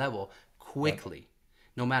next level Yep. quickly,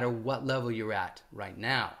 no matter what level you're at right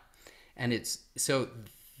now. And it's so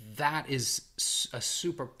that is a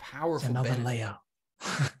super It's powerful another benefit. layer.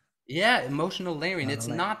 Yeah, emotional layering. Another It's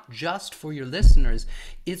layer. not just for your listeners,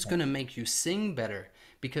 it's Yep. going to make you sing better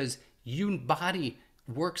because you body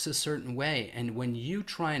works a certain way, and when you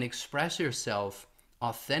try and express yourself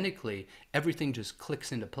authentically, everything just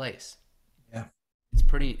clicks into place. Yeah. It's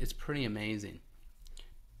pretty amazing.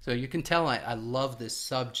 So you can tell I love this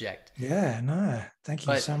subject. Yeah, no, thank you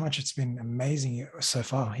But so much. It's been amazing so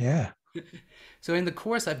far. Yeah. so in the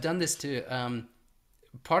course, I've done this to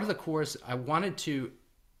part of the course. Have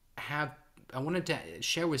I wanted to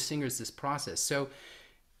share with singers this process. So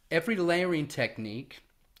every layering technique,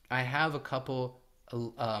 I have a couple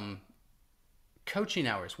coaching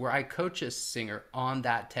hours where I coach a singer on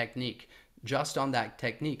that technique, just on that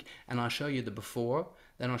technique, and I'll show you the before,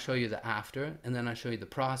 then I'll show you the after, and then I'll show you the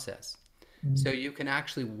process. So Mm. you can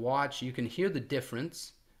actually watch, you can hear the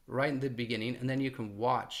difference right in the beginning, and then you can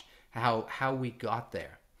watch how we got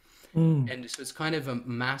there. Mm. And so it's kind of a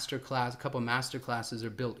master class, a couple of master classes are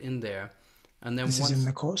built in there. And then This is in once,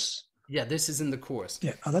 the course. yeah, this is in the course.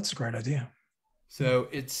 Yeah. Oh, that's a great idea. Mm. So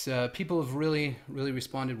it's people have really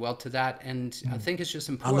responded well to that, and I Mm. think it's just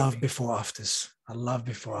I important. love before afters. I love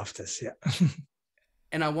before afters. Yeah.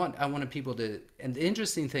 And I wanted people to. And the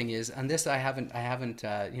interesting thing is, and this I haven't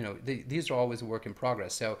these are always a work in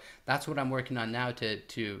progress. So that's what I'm working on now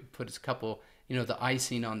to put a couple, the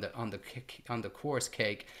icing on the course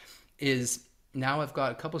cake, is now I've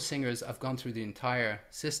got a couple singers I've gone through the entire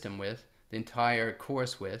system with, the entire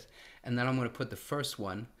course with, and then I'm going to put the first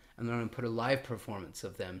one, and then I'm going to put a live performance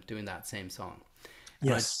of them doing that same song. And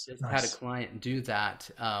I Yes. just had a Nice. client do that,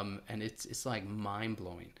 and it's like mind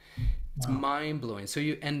blowing. It's Wow. mind blowing. So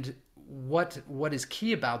what is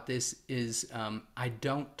key about this is I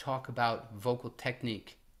don't talk about vocal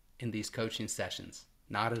technique in these coaching sessions,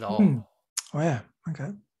 not at all. Mm. Oh, yeah.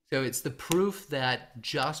 Okay. So it's the proof that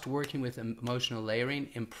just working with emotional layering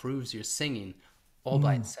improves your singing all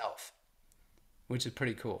by Mm. itself, which is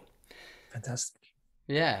pretty cool. Fantastic.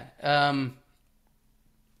 Yeah.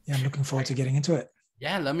 Yeah, I'm looking forward to getting into it.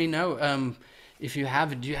 Yeah. Let me know if you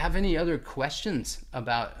have. Do you have any other questions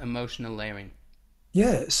about emotional layering?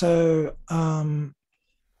 Yeah. So,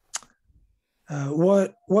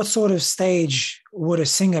 what sort of stage would a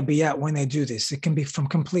singer be at when they do this? It can be from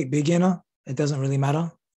complete beginner. It doesn't really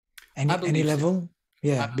matter. I Any believe so. level. I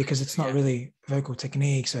Yeah, believe because so. it's not Yeah. really vocal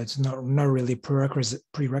technique, so it's not no really prerequisite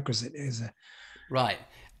is it? Right.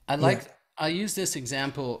 I Yeah. like I use this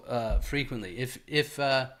example frequently. If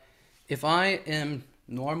I am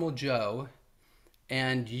normal Joe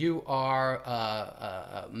and you are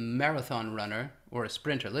a marathon runner or a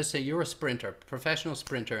sprinter, let's say you're a sprinter, professional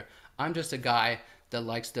sprinter. I'm just a guy that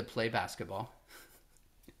likes to play basketball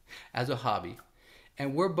as a hobby,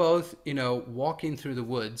 and we're both, walking through the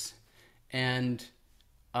woods, and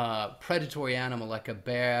a predatory animal like a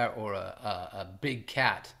bear or a big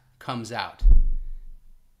cat comes out.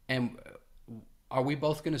 And are we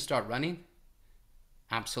both going to start running?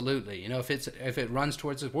 Absolutely. If it runs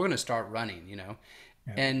towards us, we're going to start running. Yeah.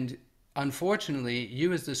 And unfortunately,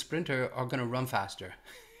 you as the sprinter are going to run faster.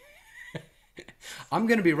 I'm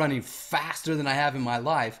going to be running faster than I have in my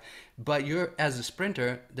life, but you're as a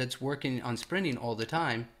sprinter that's working on sprinting all the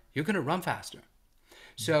time, you're going to run faster.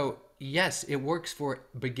 So, yes, it works for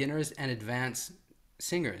beginners and advanced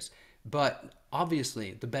singers, but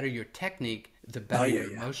obviously, the better your technique, the Oh better yeah,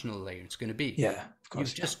 your yeah. emotional layer it's going to be. Yeah, of You've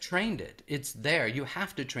course, yeah. just trained it. It's there. You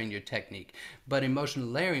have to train your technique. But emotional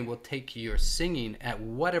layering will take your singing at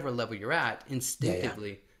whatever level you're at Yeah, yeah.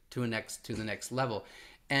 instinctively to the next level.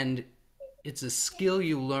 And it's a skill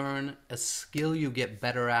you learn, a skill you get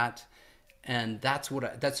better at, and that's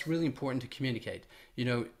really important to communicate.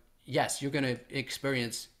 Yes, you're going to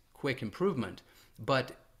experience quick improvement,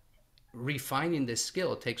 but refining this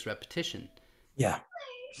skill takes repetition. Yeah.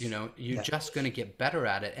 You're Yeah. just going to get better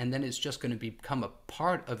at it, and then it's just going to become a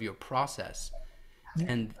part of your process,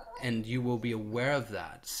 Yeah. and you will be aware of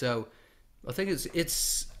that. So I think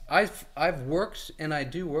I've worked, and I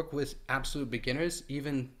do work with absolute beginners,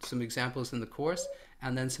 even some examples in the course,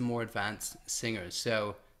 and then some more advanced singers. So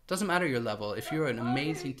it doesn't matter your level. If you're an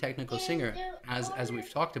amazing technical singer, as we've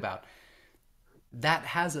talked about, that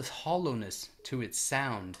has a hollowness to its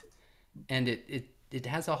sound, and it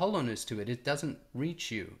has a hollowness to it. It doesn't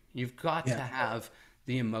reach you. You've got to Yeah. have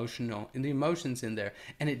the emotions in there,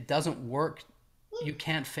 and it doesn't work. You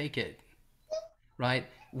can't fake it, right?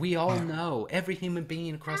 We all Yeah. know, every human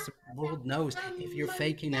being across the world knows if you're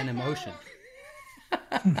faking an emotion,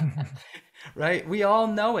 right? We all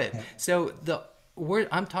know it. Yeah. So the word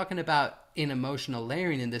I'm talking about in emotional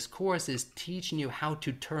layering in this course is teaching you how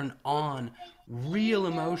to turn on real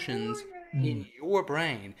emotions in Mm. your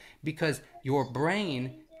brain, because your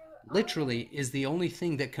brain literally is the only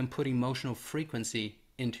thing that can put emotional frequency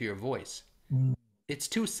into your voice. Mm. It's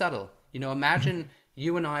too subtle. Imagine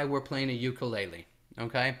you and I were playing a ukulele,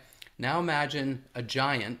 Okay? Now imagine a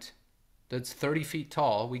giant that's 30 feet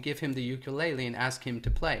tall. We give him the ukulele and ask him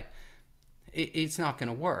to play. It's not going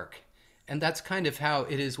to work. And that's kind of how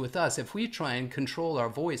it is with us. If we try and control our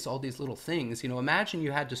voice, all these little things, imagine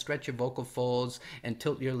you had to stretch your vocal folds and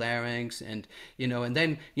tilt your larynx and, and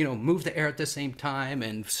then, move the air at the same time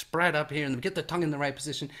and spread up here and get the tongue in the right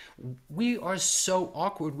position. We are so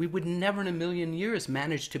awkward. We would never in a million years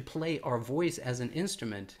manage to play our voice as an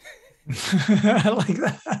instrument. I like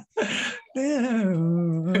that.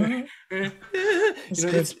 Yeah. That's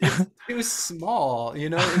good. It's too small,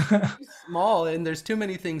 it's too small and there's too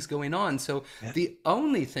many things going on. So Yeah. the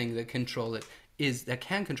only thing that can control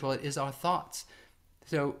it is our thoughts.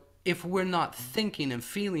 So if we're not thinking and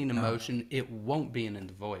feeling No. emotion, it won't be in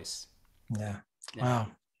the voice. Yeah. Yeah. Wow.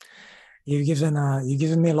 You've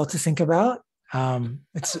given me a lot to think about.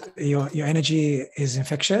 It's your energy is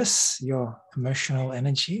infectious, your emotional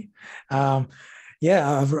energy. Yeah,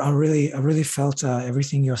 I really felt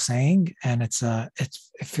everything you're saying, and it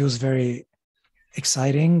feels very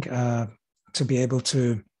exciting to be able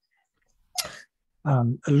to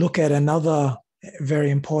look at another very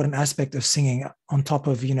important aspect of singing on top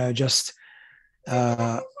of just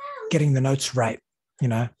uh, getting the notes right,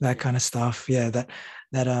 that Yeah. kind of stuff. Yeah, that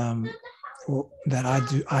that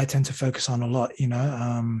I tend to focus on a lot.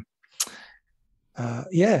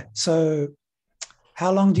 Yeah. So,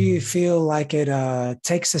 how long do you feel like it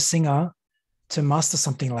takes a singer to master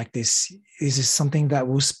something like this? Is this something that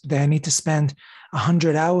they need to spend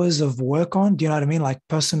 100 hours of work on? Do you know what I mean? Like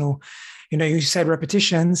personal, you said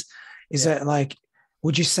repetitions. Is Yeah. it like,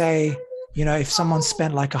 would you say, if someone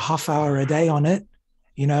spent like a half hour a day on it,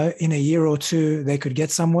 in a year or two, they could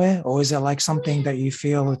get somewhere? Or is it like something that you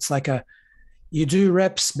feel it's like you do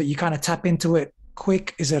reps, but you kind of tap into it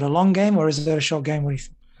quick? Is it a long game or is it a short game? What do you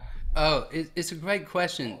think? Oh, it's a great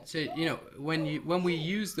question. So, when we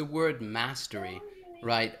use the word mastery,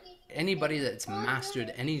 right? Anybody that's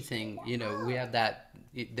mastered anything, we have that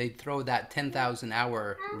they throw that 10,000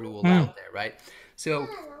 hour rule Mm, out there, right? So,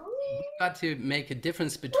 we've got to make a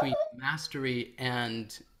difference between mastery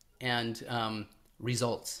and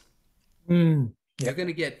results. You're yep. going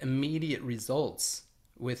to get immediate results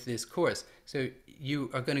with this course. So you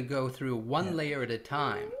are going to go through one Yeah. layer at a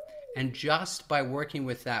time. And just by working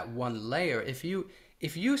with that one layer, if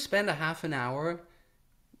you spend a half an hour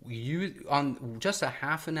you on just a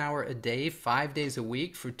half an hour a day, 5 days a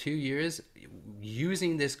week for 2 years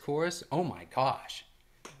using this course, oh my gosh,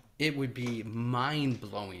 it would be mind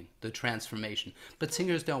blowing, the transformation. But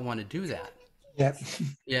singers don't want to do that. Yep.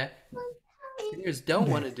 Yeah. Singers don't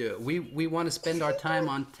Yeah. want to do it. We want to spend our time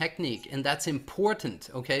on technique, and that's important.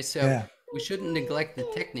 Okay, so Yeah. we shouldn't neglect the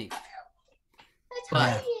technique, but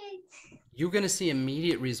Yeah. you're going to see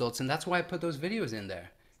immediate results, and that's why I put those videos in there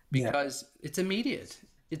Yeah. because it's immediate.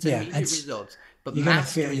 It's Yeah. immediate results. But You're gonna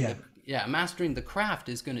feel. mastering Yeah. the yeah, mastering the craft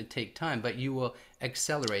is going to take time, but you will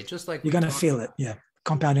accelerate, just like You're we gonna talked feel it. about. Yeah.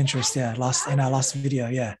 Compound interest. Yeah. In our last video.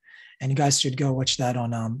 Yeah. And you guys should go watch that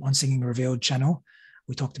on Singing Revealed channel.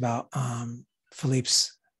 We talked about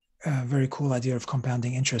Philippe's very cool idea of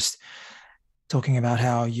compounding interest, talking about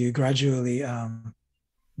how you gradually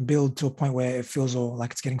build to a point where it feels all like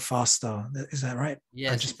it's getting faster. Is that right? I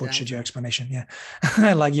Yes, just butchered your exactly. explanation.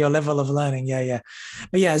 Yeah. Like your level of learning. Yeah. Yeah.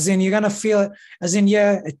 But yeah, as in you're going to feel it, as in,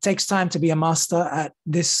 yeah, it takes time to be a master at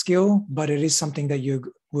this skill, but it is something that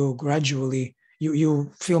you will gradually,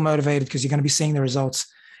 you feel motivated because you're going to be seeing the results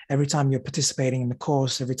every time you're participating in the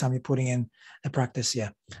course, every time you're putting in the practice. Yeah,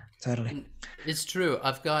 totally. And it's true.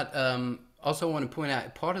 I've got also want to point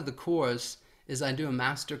out part of the course is I do a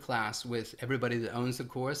master class with everybody that owns the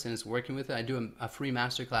course and is working with it. I do a free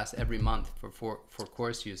master class every month for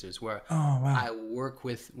course users where Oh, wow. I work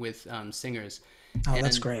with singers, Oh,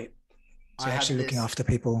 that's and great. So I you're have actually looking this. after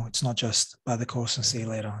people. It's not just buy the course and see you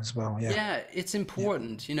later as well. Yeah. Yeah, it's Yeah.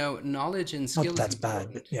 important. Knowledge and Not that skill is that's bad, but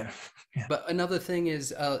important. yeah. Yeah. But another thing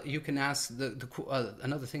is, you can ask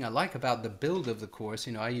another thing I like about the build of the course.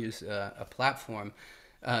 I use a platform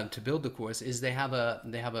to build the course. Is they have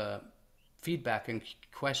a feedback and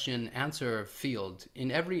question answer field in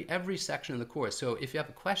every section of the course. So if you have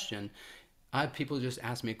a question, I have people just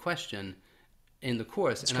ask me a question in the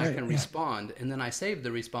course, That's and I great. can Yeah. respond, and then I save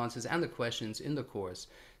the responses and the questions in the course.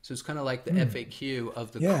 So it's kind of like the Mm. FAQ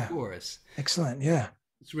of the Yeah. course. Excellent. Yeah.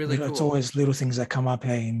 It's really It's cool. always little things that come up,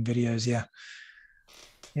 hey, in videos. Yeah.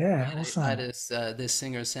 Yeah. I had Awesome. this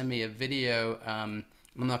singer send me a video. I'm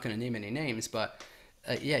not going to name any names, but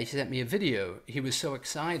yeah, he sent me a video. He was so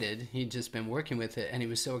excited. He'd just been working with it, and he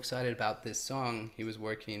was so excited about this song he was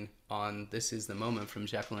working on. This is the moment from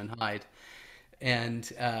Jekyll and Hyde.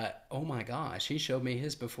 And oh my gosh, he showed me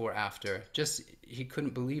his before after. Just he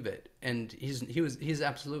couldn't believe it. And he's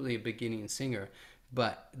absolutely a beginning singer,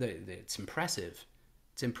 but it's impressive.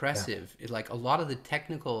 It's Yeah. impressive. Like a lot of the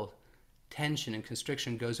technical tension and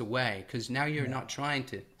constriction goes away because now you're Yeah. not trying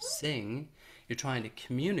to sing, you're trying to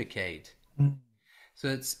communicate. Mm. So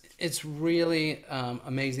it's really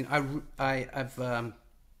amazing. I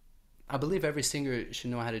believe every singer should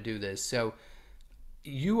know how to do this. So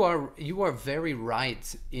you are very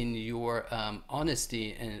right in your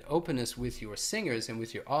honesty and openness with your singers and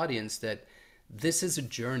with your audience that this is a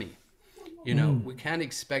journey. Mm. We can't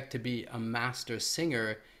expect to be a master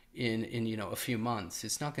singer in a few months.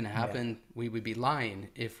 It's not going to Yeah. happen. We would be lying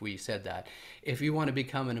if we said that. If you want to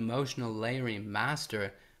become an emotional layering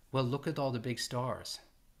master, well, look at all the big stars.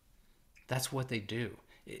 That's what they do.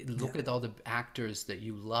 Yeah. Look at all the actors that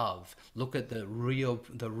you love. Look at the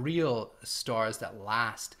real stars that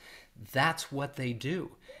last. That's what they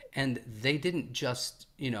do. And they didn't just,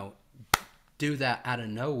 do that out of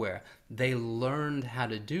nowhere. They learned how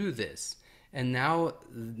to do this. And now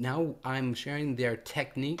I'm sharing their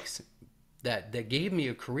techniques that gave me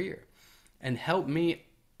a career and helped me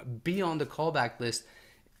be on the callback list.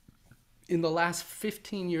 In the last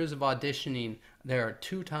 15 years of auditioning, there are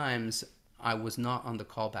two times I was not on the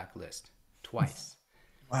callback list. Twice.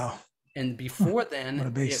 Wow. And Huh. before What then, a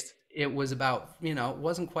it beast. it was about, it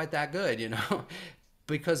wasn't quite that good,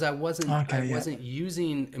 because I wasn't I Okay. Yeah. wasn't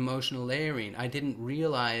using emotional layering. I didn't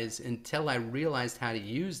realize until I realized how to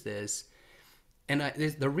use this. And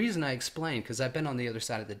the reason I explained, because I've been on the other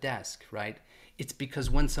side of the desk, right? It's because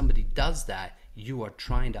when somebody does that, you are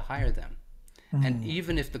trying to hire them. And Mm.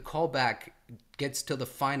 even if the callback gets to the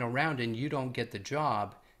final round and you don't get the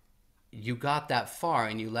job, you got that far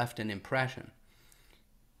and you left an impression.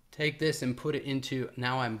 Take this and put it into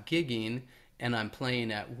now I'm gigging and I'm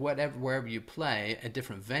playing at wherever you play at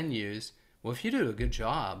different venues. Well, if you do a good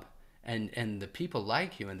job and the people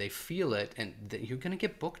like you and they feel it and you're going to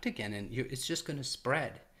get booked again and it's just going to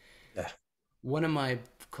spread. Yeah. One of my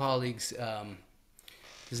colleagues,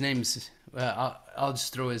 his name's I'll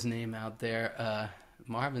just throw his name out there,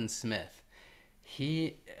 Marvin Smith.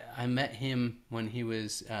 I met him when he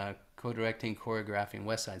was co-directing, choreographing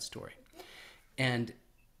West Side Story, and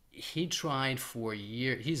he tried for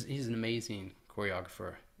years. He's an amazing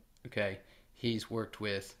choreographer. Okay, he's worked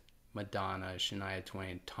with Madonna, Shania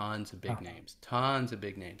Twain, tons of big Oh. names, tons of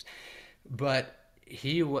big names. But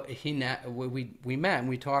we met and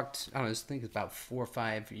we talked. I don't know, I think it's about 4 or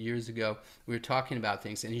 5 years ago. We were talking about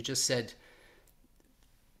things, and he just said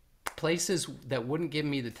places that wouldn't give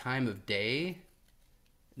me the time of day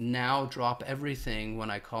now drop everything when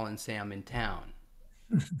I call and say I'm in town.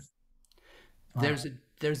 Wow.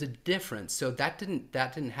 There's a difference. So that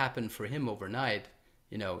didn't happen for him overnight.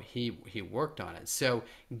 He worked on it. So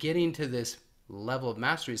getting to this level of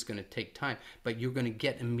mastery is going to take time, but you're going to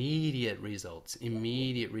get immediate results,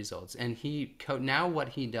 immediate results. And now what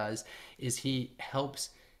he does is he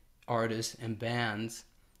helps artists and bands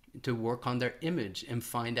to work on their image and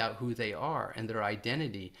find out who they are and their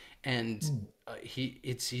identity. And Mm.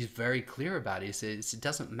 he's very clear about it. He says it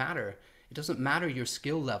doesn't matter. It doesn't matter your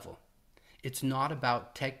skill level. It's not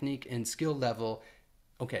about technique and skill level.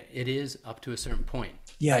 Okay, it is up to a certain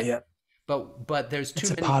point, Yeah. right? Yeah. But there's It's too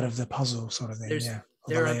a many. part of the puzzle, sort of thing. There's Yeah. Or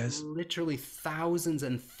the there are layers. literally thousands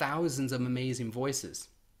and thousands of amazing voices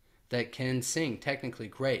that can sing technically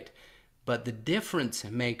great, but the difference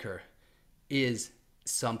maker is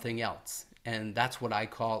something else, and that's what I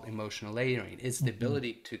call emotional layering. It's the Hmm.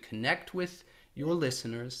 ability to connect with your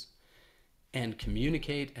listeners and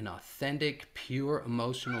communicate an authentic, pure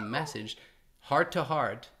emotional message, heart to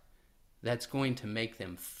heart, that's going to make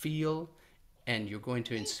them feel and you're going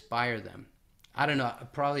to inspire them. I don't know,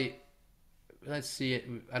 probably let's see it.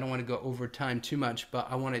 I don't want to go over time too much, but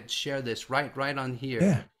I want to share this right on here.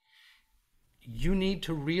 Yeah. You need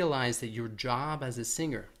to realize that your job as a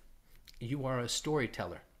singer, you are a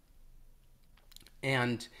storyteller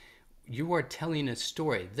and you are telling a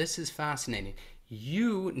story. This is fascinating.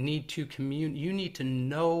 You need to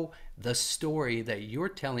know the story that you're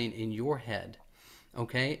telling in your head,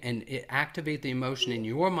 okay, and it activate the emotion in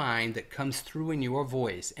your mind that comes through in your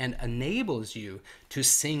voice and enables you to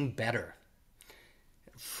sing better.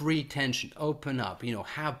 Free tension, open up,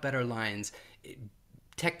 have better lines,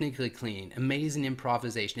 technically clean, amazing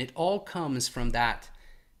improvisation. It all comes from that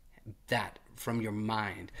from your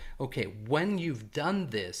mind. Okay, when you've done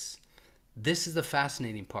this, this is the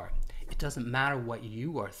fascinating part. It doesn't matter what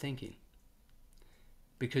you are thinking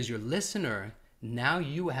because your listener, now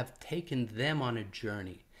you have taken them on a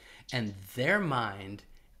journey and their mind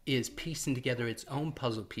is piecing together its own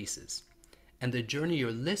puzzle pieces. And the journey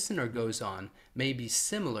your listener goes on may be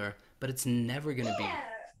similar, but it's never going to be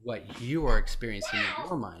what you are experiencing in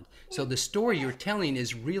your mind. So the story you're telling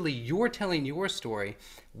is really you're telling your story.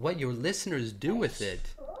 What your listeners do with it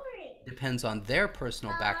depends on their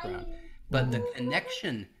personal background. But the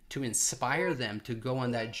connection to inspire them to go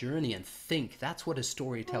on that journey and think, that's what a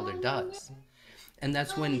storyteller does. And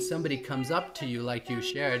that's when somebody comes up to you, like you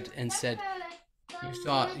shared, and said,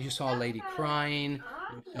 you saw a lady crying,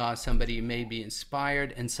 you saw somebody maybe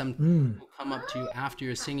inspired, and some Mm. people come up to you after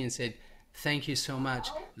you're singing and said, "Thank you so much.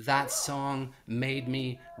 That song made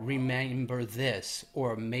me remember this,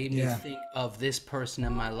 or made me Yeah. think of this person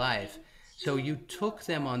in my life." So you took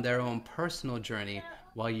them on their own personal journey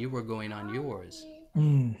while you were going on yours.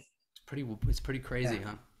 Mm. It's pretty Yeah. crazy,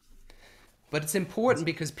 huh? But it's important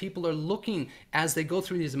because people are looking, as they go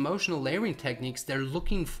through these emotional layering techniques, they're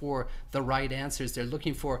looking for the right answers. They're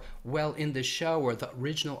looking for, well, in the show or the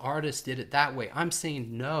original artist did it that way. I'm saying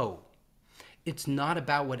no. It's not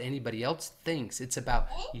about what anybody else thinks. It's about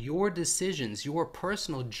your decisions. Your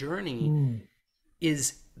personal journey Mm.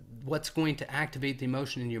 is what's going to activate the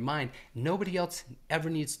emotion in your mind. Nobody else ever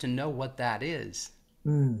needs to know what that is.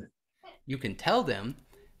 Mm. You can tell them,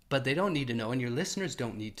 but they don't need to know, and your listeners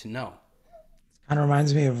don't need to know. Kind of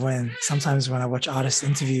reminds me of when sometimes when I watch artist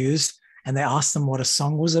interviews and they ask them what a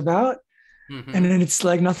song was about, and Hmm. then it's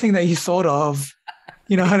like nothing that you thought of.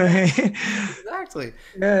 You know what I mean? Exactly.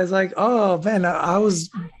 Yeah, it's like, oh man, I was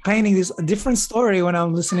painting this a different story when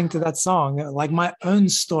I'm listening to that song, like my own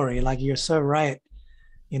story. Like you're so right.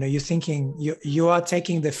 You're thinking you are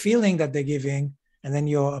taking the feeling that they're giving, and then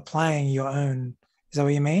you're applying your own. Is that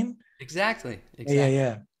what you mean? Exactly. Yeah, yeah, Exactly.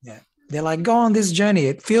 yeah, yeah. They're like, go on this journey.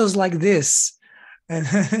 It feels like this, and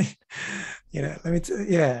yeah,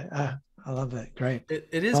 I love that. Great.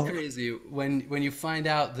 It is Well, crazy when you find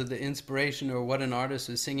out that the inspiration or what an artist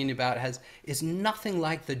is singing about has is nothing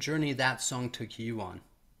like the journey that song took you on.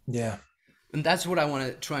 yeah. And that's what I want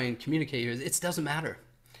to try and communicate here. Is it doesn't matter.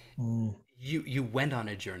 Mm, You went on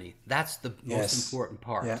a journey. That's the most yes. important Yeah.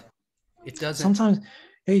 part. It doesn't Sometimes,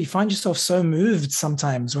 yeah, you find yourself so moved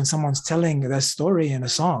sometimes when someone's telling their story in a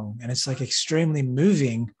song, and it's like extremely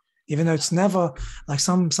moving, even though it's never like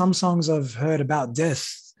some songs I've heard about death.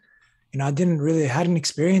 I hadn't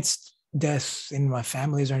experienced death in my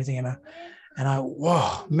families or anything,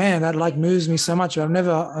 whoa, man, that like moves me so much. I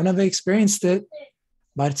never experienced it,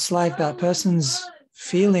 but it's like that person's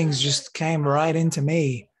feelings just came right into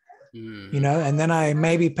me, Mhm. and then I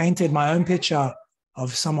maybe painted my own picture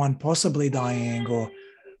of someone possibly dying, or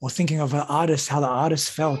thinking of an artist, how the artist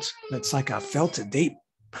felt. It's like I felt it deep.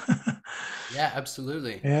 Yeah,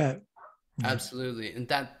 absolutely. Yeah. Yeah. Absolutely. And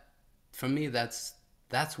that for me that's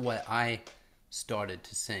why I started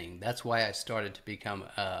to sing. That's why I started to become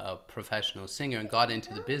a professional singer and got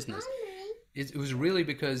into the business. It was really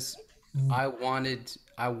because Mm.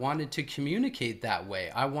 I wanted to communicate that way.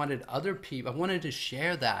 I wanted other people. I wanted to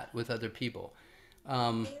share that with other people.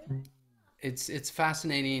 Um, it's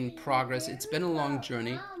fascinating progress. It's been a long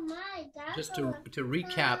journey. Just to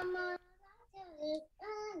recap,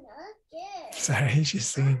 Sorry, she's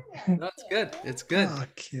singing. that's good. It's good. Oh,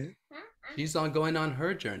 cute. She's on going on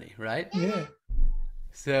her journey, right? Yeah,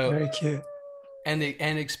 So very cute. and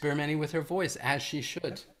experimenting with her voice as she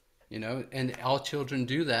should, and all children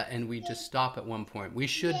do that, and we just stop at one point. We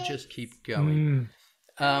should just keep going.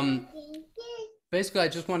 Mm. Um, Basically, I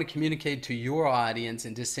just want to communicate to your audience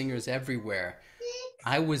and to singers everywhere.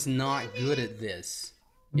 I was not good at this.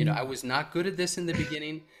 I Mm. was not good at this in the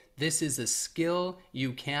beginning. This is a skill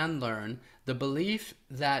you can learn. The belief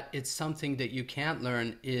that it's something that you can't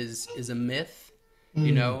learn is a myth.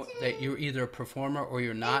 Mm. That you're either a performer or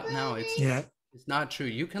you're not. No, Yeah. it's not true.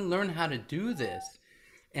 You can learn how to do this,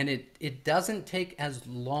 and it doesn't take as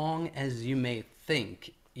long as you may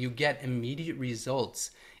think. You get immediate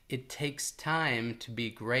results. It takes time to be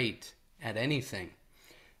great at anything.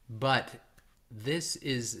 But this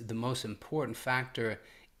is the most important factor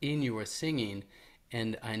in your singing,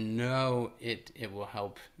 and I know it will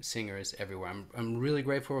help singers everywhere. I'm really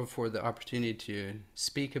grateful for the opportunity to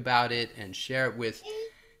speak about it and share it with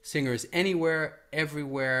singers anywhere,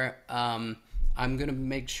 everywhere. I'm gonna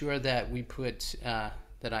make sure that we put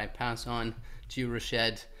that I pass on to you,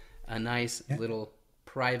 Rached, a nice Yeah. little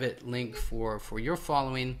private link for your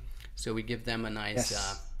following, so we give them a nice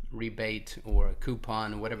Yes. rebate or a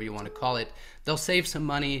coupon, whatever you want to call it. They'll save some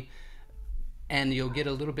money, and you'll get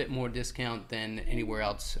a little bit more discount than anywhere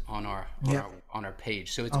else on our on Yeah. our on our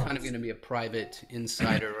page. So it's Oh, kind of going to be a private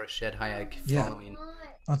insider or Rached Hayek yeah. following.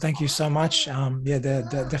 Well, thank you so much. Yeah, they'll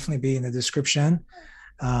definitely be in the description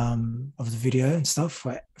of the video and stuff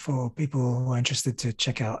for people who are interested to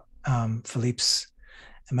check out Philippe's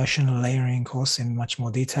emotional layering course in much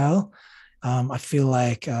more detail. I feel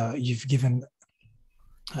like you've given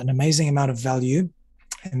an amazing amount of value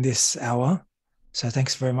in this hour. So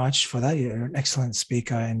thanks very much for that. You're an excellent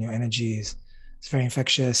speaker, and your energy is it's very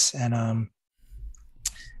infectious, and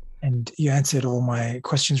you answered all my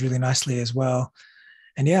questions really nicely as well.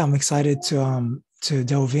 And yeah, I'm excited to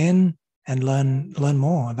delve in and learn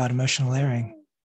more about emotional layering.